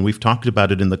African thing. And we've talked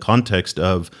about it in the context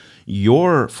of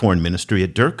your foreign ministry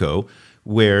at DIRCO,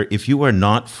 where if you are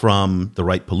not from the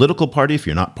right political party, if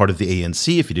you're not part of the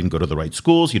ANC, if you didn't go to the right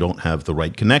schools, you don't have the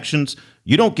right connections,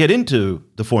 you don't get into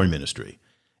the foreign ministry.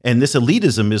 And this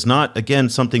elitism is not, again,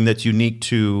 something that's unique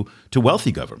to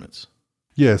wealthy governments.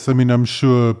 Yes, I mean, I'm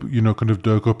sure, kind of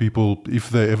DERCO people, if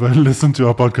they ever listen to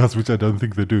our podcast, which I don't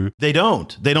think they do. They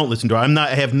don't listen to our,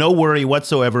 I have no worry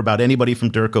whatsoever about anybody from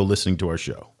DERCO listening to our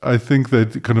show. I think they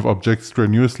kind of object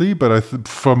strenuously, but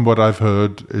from what I've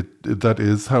heard, that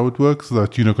is how it works,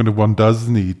 that, kind of one does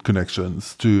need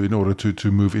connections in order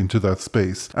to move into that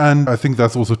space. And I think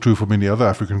that's also true for many other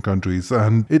African countries.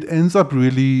 And it ends up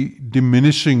really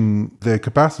diminishing their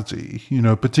capacity,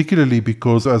 particularly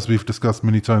because, as we've discussed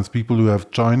many times, people who have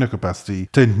China capacity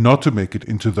tend not to make it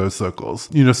into those circles.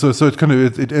 So it kind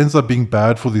of it ends up being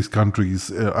bad for these countries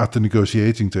at the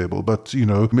negotiating table. But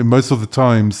most of the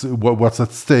times, what's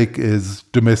at stake is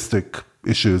domestic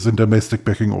issues and domestic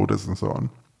pecking orders and so on.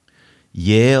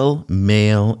 Yale,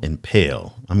 male, and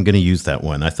pale. I'm going to use that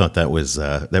one. I thought that was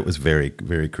very,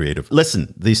 very creative.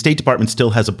 Listen, the State Department still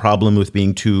has a problem with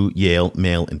being too Yale,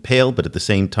 male, and pale, but at the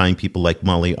same time, people like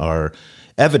Molly are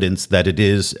evidence that it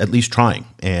is at least trying,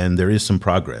 and there is some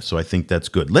progress. So I think that's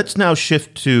good. Let's now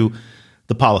shift to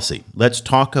the policy. Let's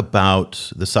talk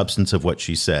about the substance of what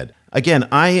she said. Again,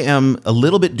 I am a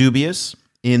little bit dubious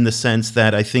in the sense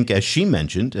that I think,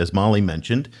 as Molly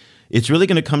mentioned, it's really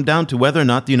going to come down to whether or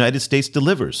not the United States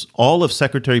delivers. All of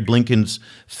Secretary Blinken's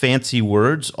fancy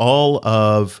words, all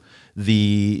of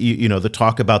the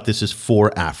talk about this is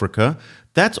for Africa,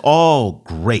 that's all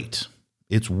great.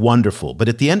 It's wonderful. But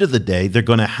at the end of the day, they're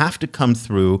going to have to come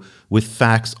through with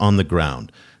facts on the ground.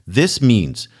 This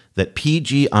means that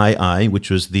PGII, which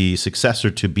was the successor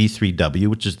to B3W,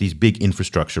 which is these big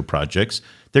infrastructure projects,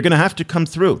 they're going to have to come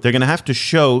through. They're going to have to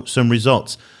show some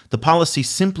results. The policy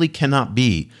simply cannot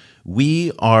be,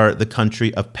 we are the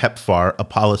country of PEPFAR, a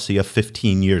policy of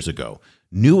 15 years ago.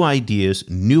 New ideas,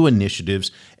 new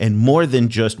initiatives, and more than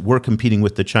just we're competing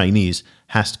with the Chinese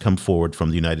has to come forward from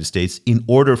the United States in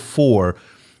order for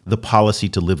the policy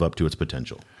to live up to its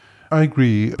potential. I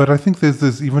agree, but I think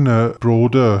there's even a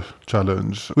broader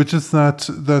challenge, which is that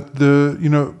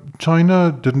the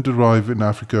China didn't arrive in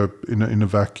Africa in a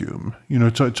vacuum.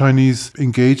 Chinese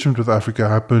engagement with Africa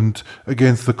happened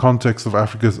against the context of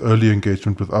Africa's early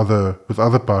engagement with other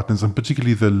partners, and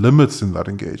particularly the limits in that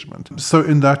engagement. So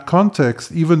in that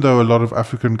context, even though a lot of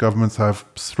African governments have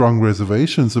strong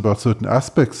reservations about certain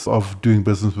aspects of doing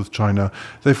business with China,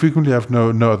 they frequently have no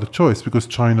other choice, because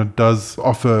China does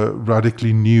offer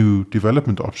radically new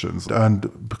development options and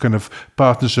kind of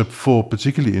partnership for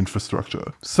particularly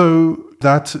infrastructure. So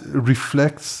that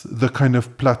reflects the kind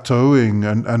of plateauing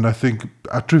and I think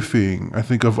atrophying,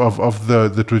 of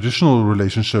the traditional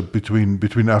relationship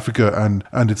between Africa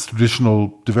and its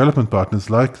traditional development partners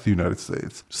like the United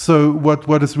States. So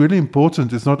what is really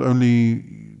important is not only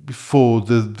for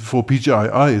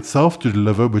PGII itself to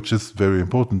deliver, which is very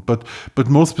important, but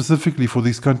more specifically for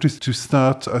these countries to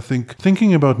start, I think,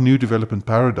 thinking about new development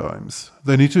paradigms.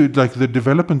 They need to, the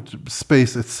development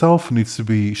space itself needs to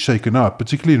be shaken up,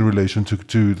 particularly in relation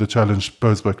to the challenge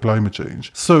posed by climate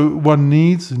change. So one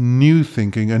needs new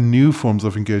thinking and new forms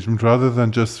of engagement rather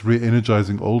than just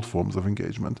re-energizing old forms of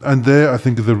engagement. And there, I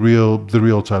think, the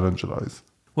real challenge lies.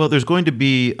 Well, there's going to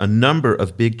be a number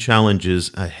of big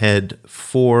challenges ahead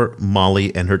for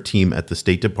Molly and her team at the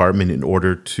State Department in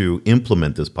order to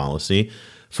implement this policy.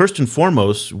 First and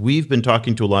foremost, we've been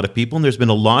talking to a lot of people, and there's been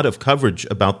a lot of coverage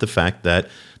about the fact that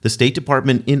the State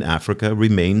Department in Africa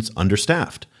remains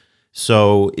understaffed.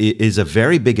 So it is a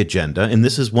very big agenda, and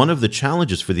this is one of the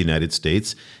challenges for the United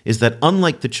States, is that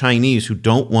unlike the Chinese, who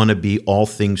don't want to be all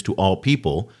things to all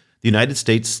people, the United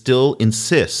States still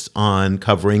insists on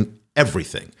covering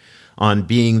everything, on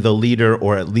being the leader,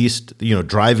 or at least,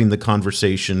 driving the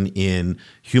conversation in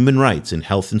human rights, in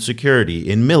health and security,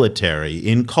 in military,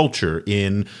 in culture,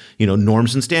 in,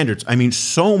 norms and standards. I mean,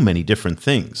 so many different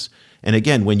things. And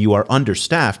again, when you are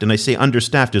understaffed, and I say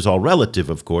understaffed is all relative,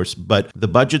 of course, but the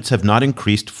budgets have not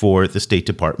increased for the State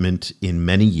Department in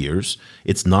many years.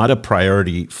 It's not a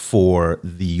priority for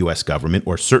the U.S. government,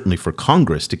 or certainly for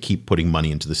Congress, to keep putting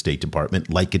money into the State Department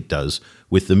like it does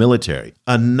with the military.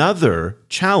 Another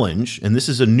challenge, and this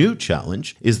is a new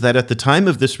challenge, is that at the time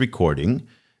of this recording,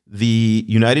 the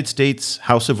United States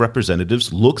House of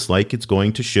Representatives looks like it's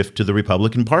going to shift to the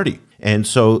Republican Party. And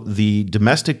so the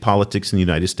domestic politics in the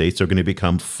United States are going to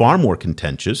become far more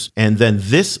contentious. And then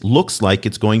this looks like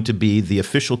it's going to be the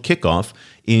official kickoff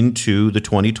into the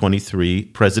 2023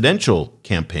 presidential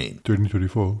campaign.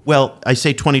 2024. Well, I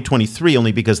say 2023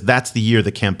 only because that's the year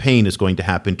the campaign is going to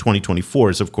happen. 2024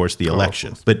 is, of course, the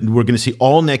election. But we're going to see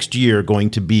all next year going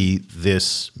to be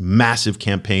this massive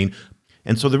campaign.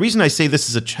 And so the reason I say this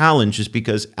is a challenge is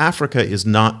because Africa is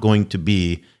not going to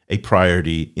be a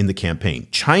priority in the campaign.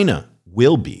 China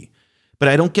will be. But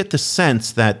I don't get the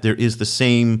sense that there is the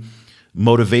same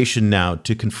motivation now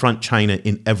to confront China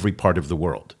in every part of the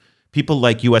world. People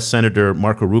like U.S. Senator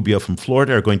Marco Rubio from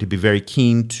Florida are going to be very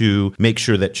keen to make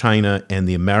sure that China and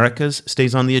the Americas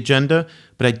stays on the agenda,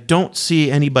 but I don't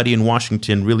see anybody in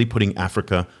Washington really putting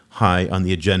Africa high on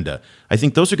the agenda. I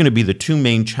think those are going to be the two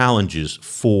main challenges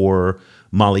for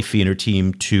Molly Phee and her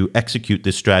team to execute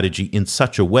this strategy in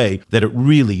such a way that it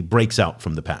really breaks out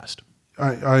from the past.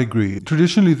 I agree.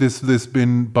 Traditionally, there's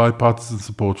been bipartisan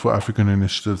support for African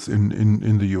initiatives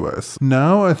in the US.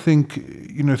 Now, I think,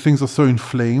 things are so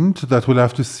inflamed that we'll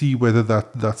have to see whether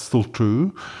that's still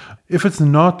true. If it's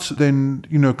not, then,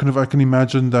 I can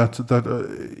imagine that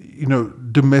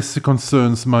domestic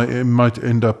concerns might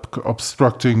end up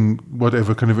obstructing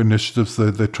whatever kind of initiatives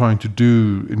that they're trying to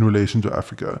do in relation to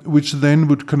Africa, which then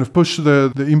would kind of push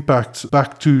the impact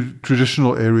back to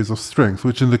traditional areas of strength,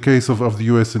 which in the case of the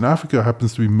US in Africa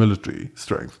happens to be military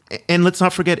strength. And let's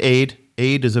not forget aid.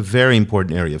 Aid is a very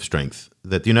important area of strength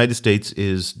that the United States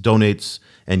donates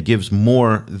and gives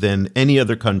more than any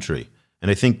other country. And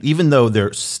I think even though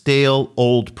they're stale,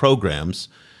 old programs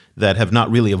that have not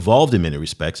really evolved in many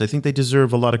respects, I think they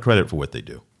deserve a lot of credit for what they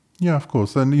do. Yeah, of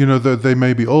course. And, they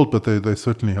may be old, but they're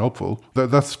certainly helpful.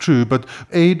 That's true. But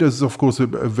aid is, of course, a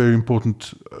very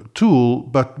important tool,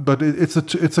 but it's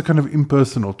a kind of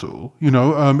impersonal tool.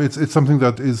 It's something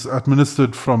that is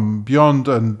administered from beyond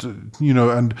and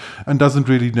doesn't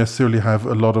really necessarily have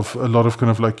a lot of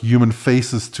kind of like human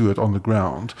faces to it on the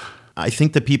ground. I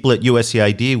think the people at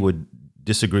USAID would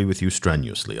disagree with you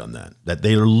strenuously on that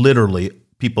they are literally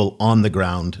people on the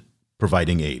ground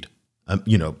providing aid.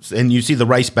 And you see the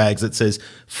rice bags that says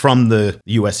from the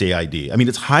USAID. I mean,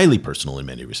 it's highly personal in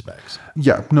many respects.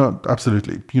 Yeah, no,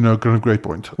 absolutely. Great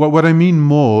point. What I mean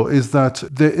more is that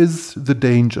there is the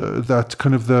danger that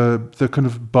kind of the kind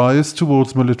of bias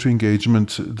towards military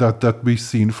engagement that we've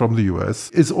seen from the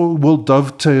US will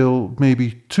dovetail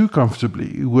maybe too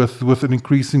comfortably with an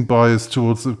increasing bias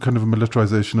towards the kind of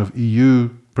militarization of EU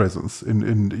presence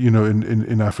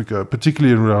in Africa,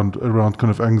 particularly around kind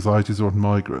of anxieties around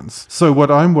migrants. So what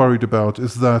I'm worried about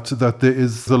is that there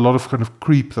is a lot of kind of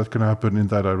creep that can happen in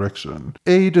that direction.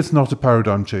 Aid is not a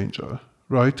paradigm changer,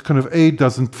 right? Kind of aid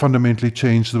doesn't fundamentally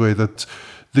change the way that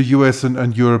the US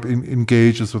and Europe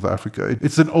engages with Africa.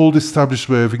 It's an old established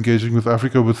way of engaging with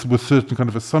Africa with certain kind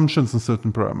of assumptions and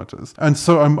certain parameters. And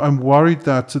so I'm worried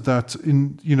that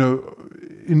in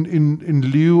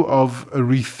lieu of a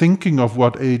rethinking of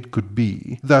what aid could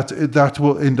be, that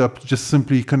will end up just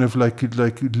simply kind of like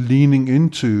leaning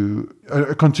into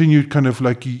a continued kind of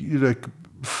like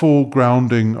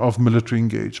foregrounding of military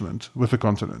engagement with the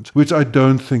continent, which I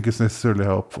don't think is necessarily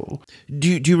helpful.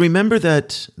 Do you remember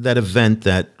that event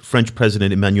that French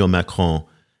President Emmanuel Macron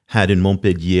had in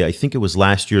Montpellier? I think it was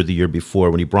last year or the year before,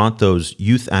 when he brought those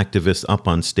youth activists up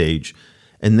on stage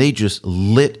and they just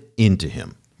lit into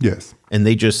him. Yes. And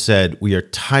they just said, we are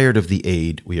tired of the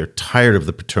aid. We are tired of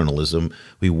the paternalism.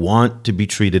 We want to be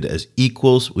treated as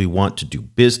equals. We want to do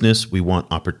business. We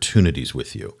want opportunities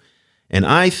with you. And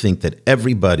I think that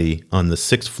everybody on the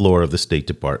 6th floor of the State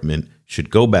Department should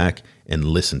go back and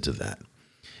listen to that.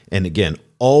 And again,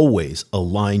 always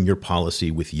align your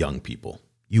policy with young people.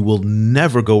 You will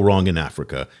never go wrong in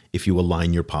Africa if you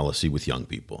align your policy with young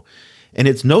people. And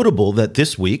it's notable that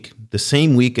this week, the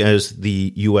same week as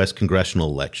the U.S. congressional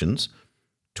elections,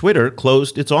 Twitter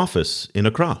closed its office in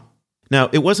Accra. Now,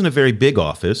 it wasn't a very big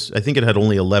office. I think it had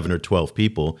only 11 or 12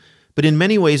 people. But in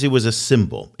many ways, it was a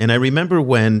symbol. And I remember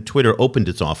when Twitter opened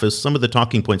its office, some of the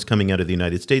talking points coming out of the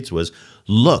United States was,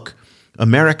 look,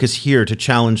 America's here to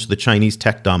challenge the Chinese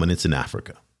tech dominance in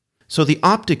Africa. So the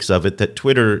optics of it, that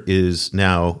Twitter is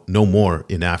now no more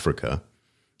in Africa,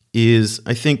 is,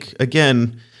 I think,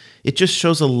 again, it just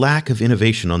shows a lack of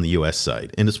innovation on the U.S.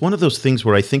 side. And it's one of those things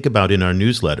where I think about in our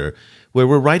newsletter, where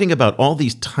we're writing about all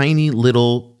these tiny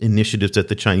little initiatives that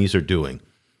the Chinese are doing.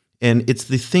 And it's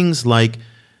the things like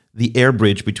the air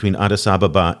bridge between Addis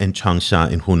Ababa and Changsha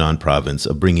in Hunan province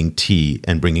of bringing tea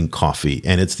and bringing coffee.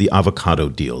 And it's the avocado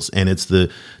deals and it's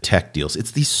the tech deals.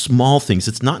 It's these small things.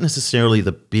 It's not necessarily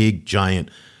the big,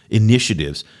 giant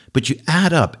initiatives, but you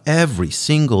add up every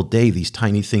single day these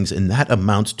tiny things, and that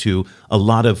amounts to a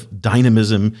lot of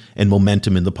dynamism and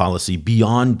momentum in the policy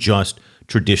beyond just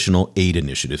traditional aid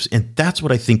initiatives. And that's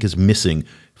what I think is missing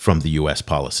from the U.S.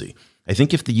 policy. I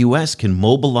think if the U.S. can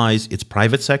mobilize its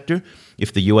private sector,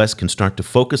 if the U.S. can start to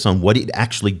focus on what it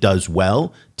actually does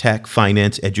well, tech,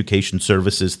 finance, education,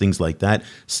 services, things like that,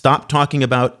 stop talking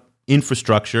about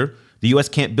infrastructure. The U.S.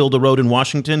 can't build a road in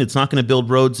Washington. It's not going to build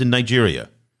roads in Nigeria.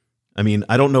 I mean,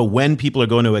 I don't know when people are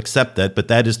going to accept that, but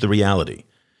that is the reality.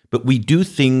 But we do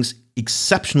things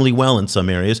exceptionally well in some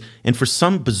areas, and for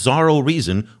some bizarro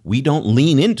reason, we don't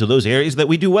lean into those areas that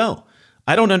we do well.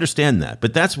 I don't understand that,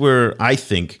 but that's where I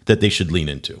think that they should lean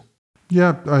into.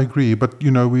 Yeah, I agree. But,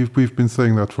 we've been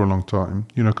saying that for a long time.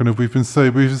 We've been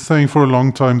saying for a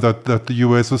long time that the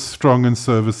US is strong in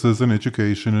services and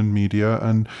education and media,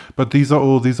 but these are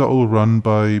all run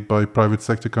by private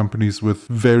sector companies with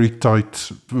very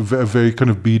tight, very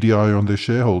kind of beady eye on their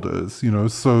shareholders.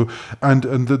 So and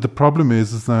the problem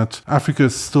is that Africa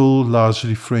is still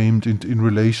largely framed in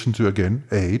relation to, again,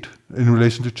 aid, in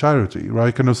relation to charity,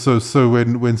 right? So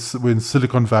when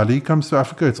Silicon Valley comes to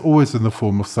Africa, it's always in the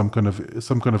form of some kind of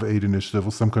aid initiative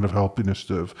or some kind of help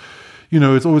initiative.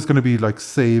 It's always going to be like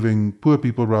saving poor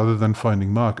people rather than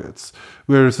finding markets.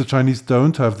 Whereas the Chinese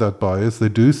don't have that bias. They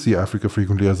do see Africa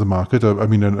frequently as a market. I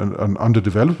mean, an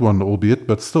underdeveloped one, albeit,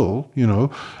 but still,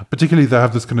 particularly they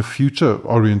have this kind of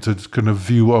future-oriented kind of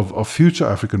view of future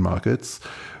African markets,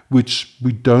 which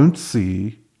we don't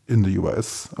see in the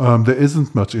US. There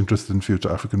isn't much interest in future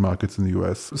African markets in the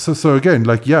US. So again,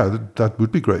 that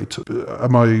would be great.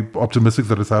 Am I optimistic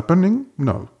that it's happening?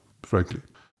 No, frankly.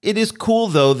 It is cool,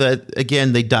 though, that,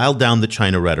 again, they dialed down the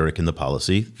China rhetoric in the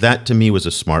policy. That, to me, was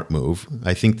a smart move.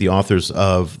 I think the authors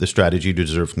of the strategy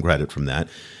deserve some credit from that.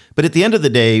 But at the end of the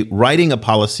day, writing a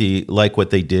policy like what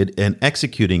they did and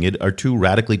executing it are two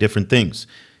radically different things.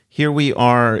 Here we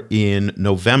are in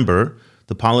November.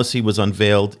 The policy was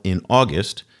unveiled in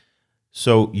August.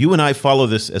 So you and I follow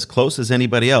this as close as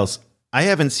anybody else. I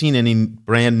haven't seen any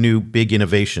brand new big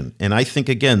innovation. And I think,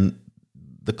 again,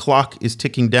 the clock is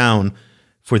ticking down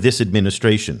for this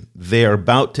administration. They are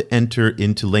about to enter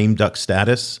into lame duck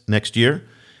status next year.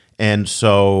 And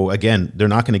so, again, they're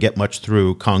not going to get much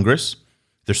through Congress.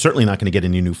 They're certainly not going to get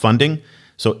any new funding.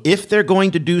 So if they're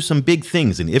going to do some big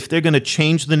things and if they're going to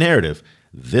change the narrative,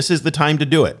 this is the time to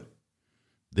do it.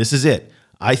 This is it.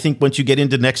 I think once you get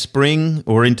into next spring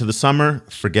or into the summer,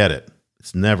 forget it.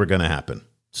 It's never going to happen.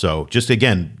 So just,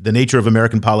 again, the nature of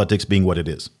American politics being what it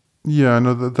is. Yeah,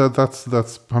 no, that's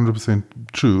 100%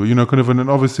 true. And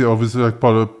obviously, like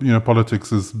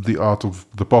politics is the art of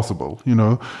the possible.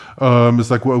 It's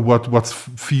like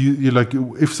what's like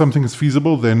if something is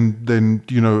feasible, then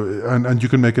and you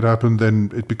can make it happen,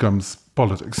 then it becomes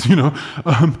politics.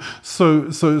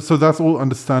 So that's all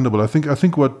understandable. I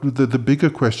think what the bigger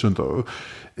question though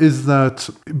is that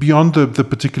beyond the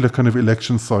particular kind of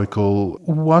election cycle,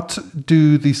 what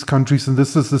do these countries, and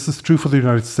this is true for the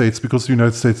United States because the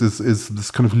United States is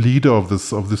this kind of leader of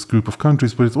this group of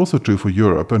countries, but it's also true for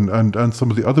Europe and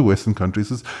some of the other Western countries,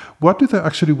 is what do they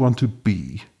actually want to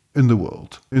be in the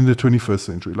world in the 21st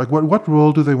century? Like what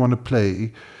role do they want to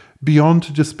play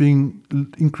beyond just being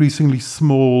increasingly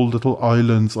small little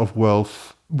islands of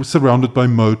wealth surrounded by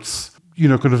moats,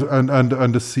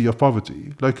 and a sea of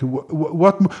poverty? Like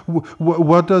what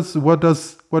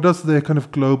does their kind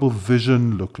of global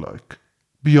vision look like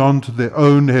beyond their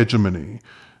own hegemony?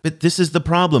 But this is the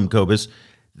problem, Cobus.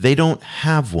 They don't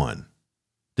have one.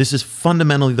 This is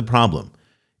fundamentally the problem.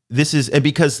 And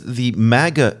because the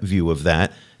MAGA view of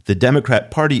that, the Democrat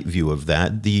Party view of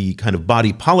that, the kind of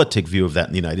body politic view of that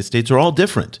in the United States are all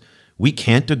different. We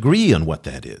can't agree on what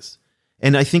that is.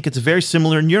 And I think it's very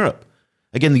similar in Europe.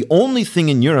 Again, the only thing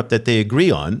in Europe that they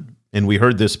agree on, and we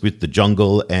heard this with the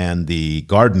jungle and the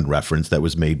garden reference that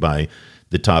was made by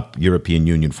the top European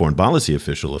Union foreign policy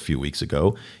official a few weeks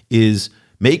ago, is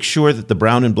make sure that the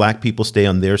brown and black people stay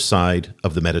on their side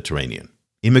of the Mediterranean.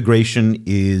 Immigration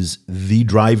is the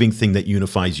driving thing that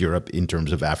unifies Europe in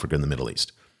terms of Africa and the Middle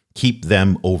East. Keep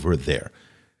them over there.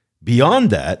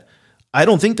 Beyond that, I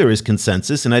don't think there is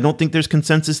consensus, and I don't think there's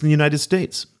consensus in the United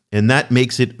States. And that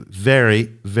makes it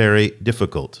very, very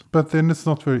difficult. But then it's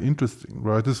not very interesting,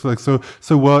 right? It's like so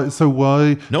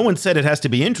why? No one said it has to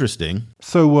be interesting.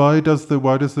 So why does the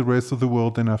rest of the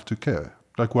world then have to care?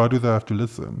 Like, why do they have to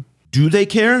listen? Do they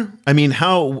care? I mean,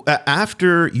 how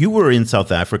after you were in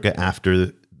South Africa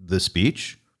after the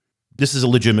speech? This is a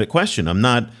legitimate question.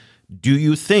 Do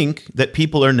you think that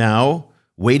people are now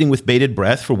waiting with bated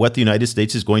breath for what the United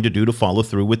States is going to do to follow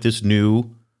through with this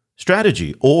new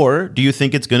strategy? Or do you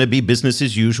think it's going to be business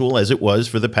as usual as it was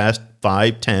for the past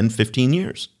 5, 10, 15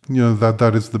 years?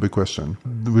 That is the big question.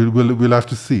 We'll have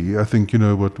to see. I think,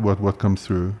 what comes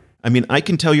through. I mean, I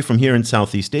can tell you from here in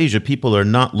Southeast Asia, people are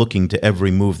not looking to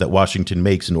every move that Washington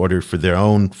makes in order for their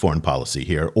own foreign policy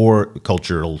here or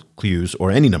cultural cues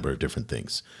or any number of different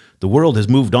things. The world has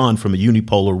moved on from a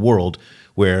unipolar world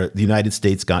where the United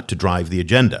States got to drive the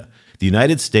agenda. The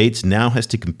United States now has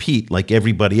to compete like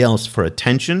everybody else for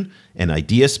attention and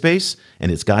idea space,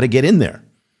 and it's got to get in there.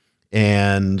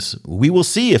 And we will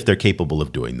see if they're capable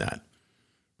of doing that.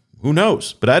 Who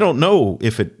knows? But I don't know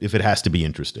if it has to be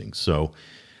interesting. So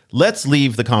let's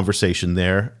leave the conversation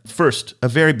there. First, a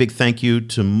very big thank you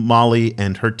to Molly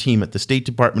and her team at the State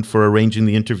Department for arranging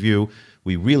the interview.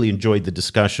 We really enjoyed the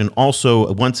discussion.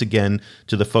 Also, once again,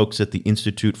 to the folks at the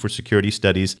Institute for Security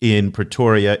Studies in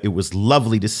Pretoria. It was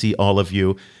lovely to see all of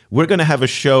you. We're going to have a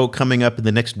show coming up in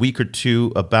the next week or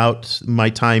two about my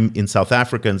time in South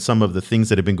Africa and some of the things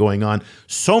that have been going on.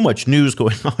 So much news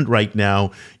going on right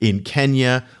now in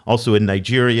Kenya, also in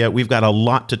Nigeria. We've got a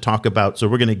lot to talk about. So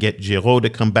we're going to get Jero to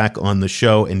come back on the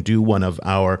show and do one of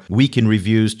our weekend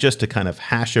reviews just to kind of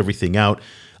hash everything out.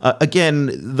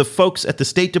 Again, the folks at the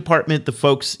State Department, the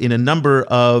folks in a number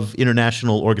of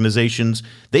international organizations,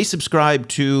 they subscribe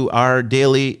to our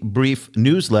daily brief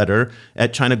newsletter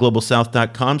at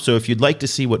ChinaGlobalSouth.com. So if you'd like to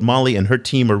see what Molly and her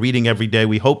team are reading every day,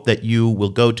 we hope that you will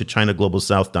go to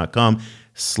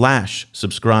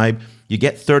ChinaGlobalSouth.com/subscribe. You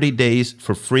get 30 days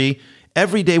for free.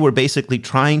 Every day, we're basically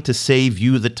trying to save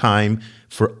you the time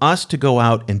for us to go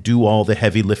out and do all the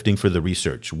heavy lifting for the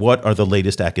research. What are the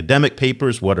latest academic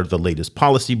papers? What are the latest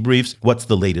policy briefs? What's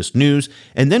the latest news?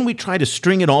 And then we try to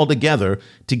string it all together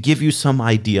to give you some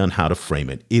idea on how to frame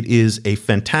it. It is a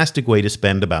fantastic way to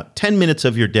spend about 10 minutes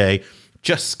of your day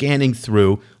just scanning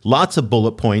through lots of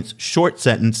bullet points, short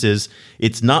sentences.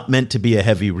 It's not meant to be a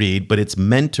heavy read, but it's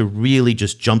meant to really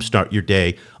just jumpstart your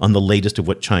day on the latest of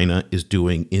what China is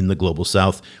doing in the Global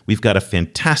South. We've got a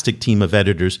fantastic team of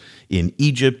editors in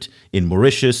Egypt, in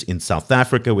Mauritius, in South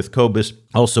Africa with Cobus,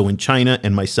 also in China,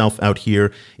 and myself out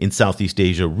here in Southeast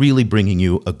Asia, really bringing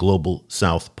you a Global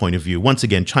South point of view. Once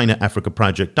again,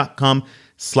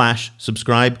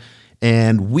 ChinaAfricaProject.com/subscribe.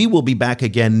 And we will be back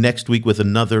again next week with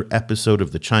another episode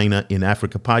of the China in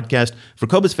Africa podcast. For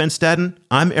Cobus Van Staden,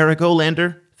 I'm Eric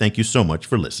Olander. Thank you so much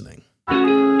for listening.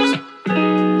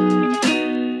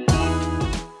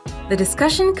 The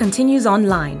discussion continues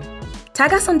online.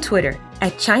 Tag us on Twitter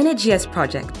at ChinaGS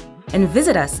Project and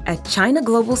visit us at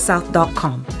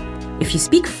ChinaGlobalSouth.com. If you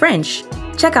speak French,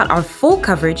 check out our full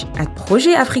coverage at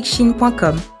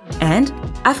projetafriquechine.com and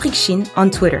AfriqueChine on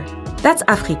Twitter. That's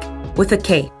Afrique with a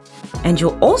K. And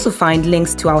you'll also find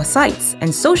links to our sites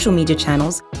and social media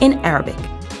channels in Arabic.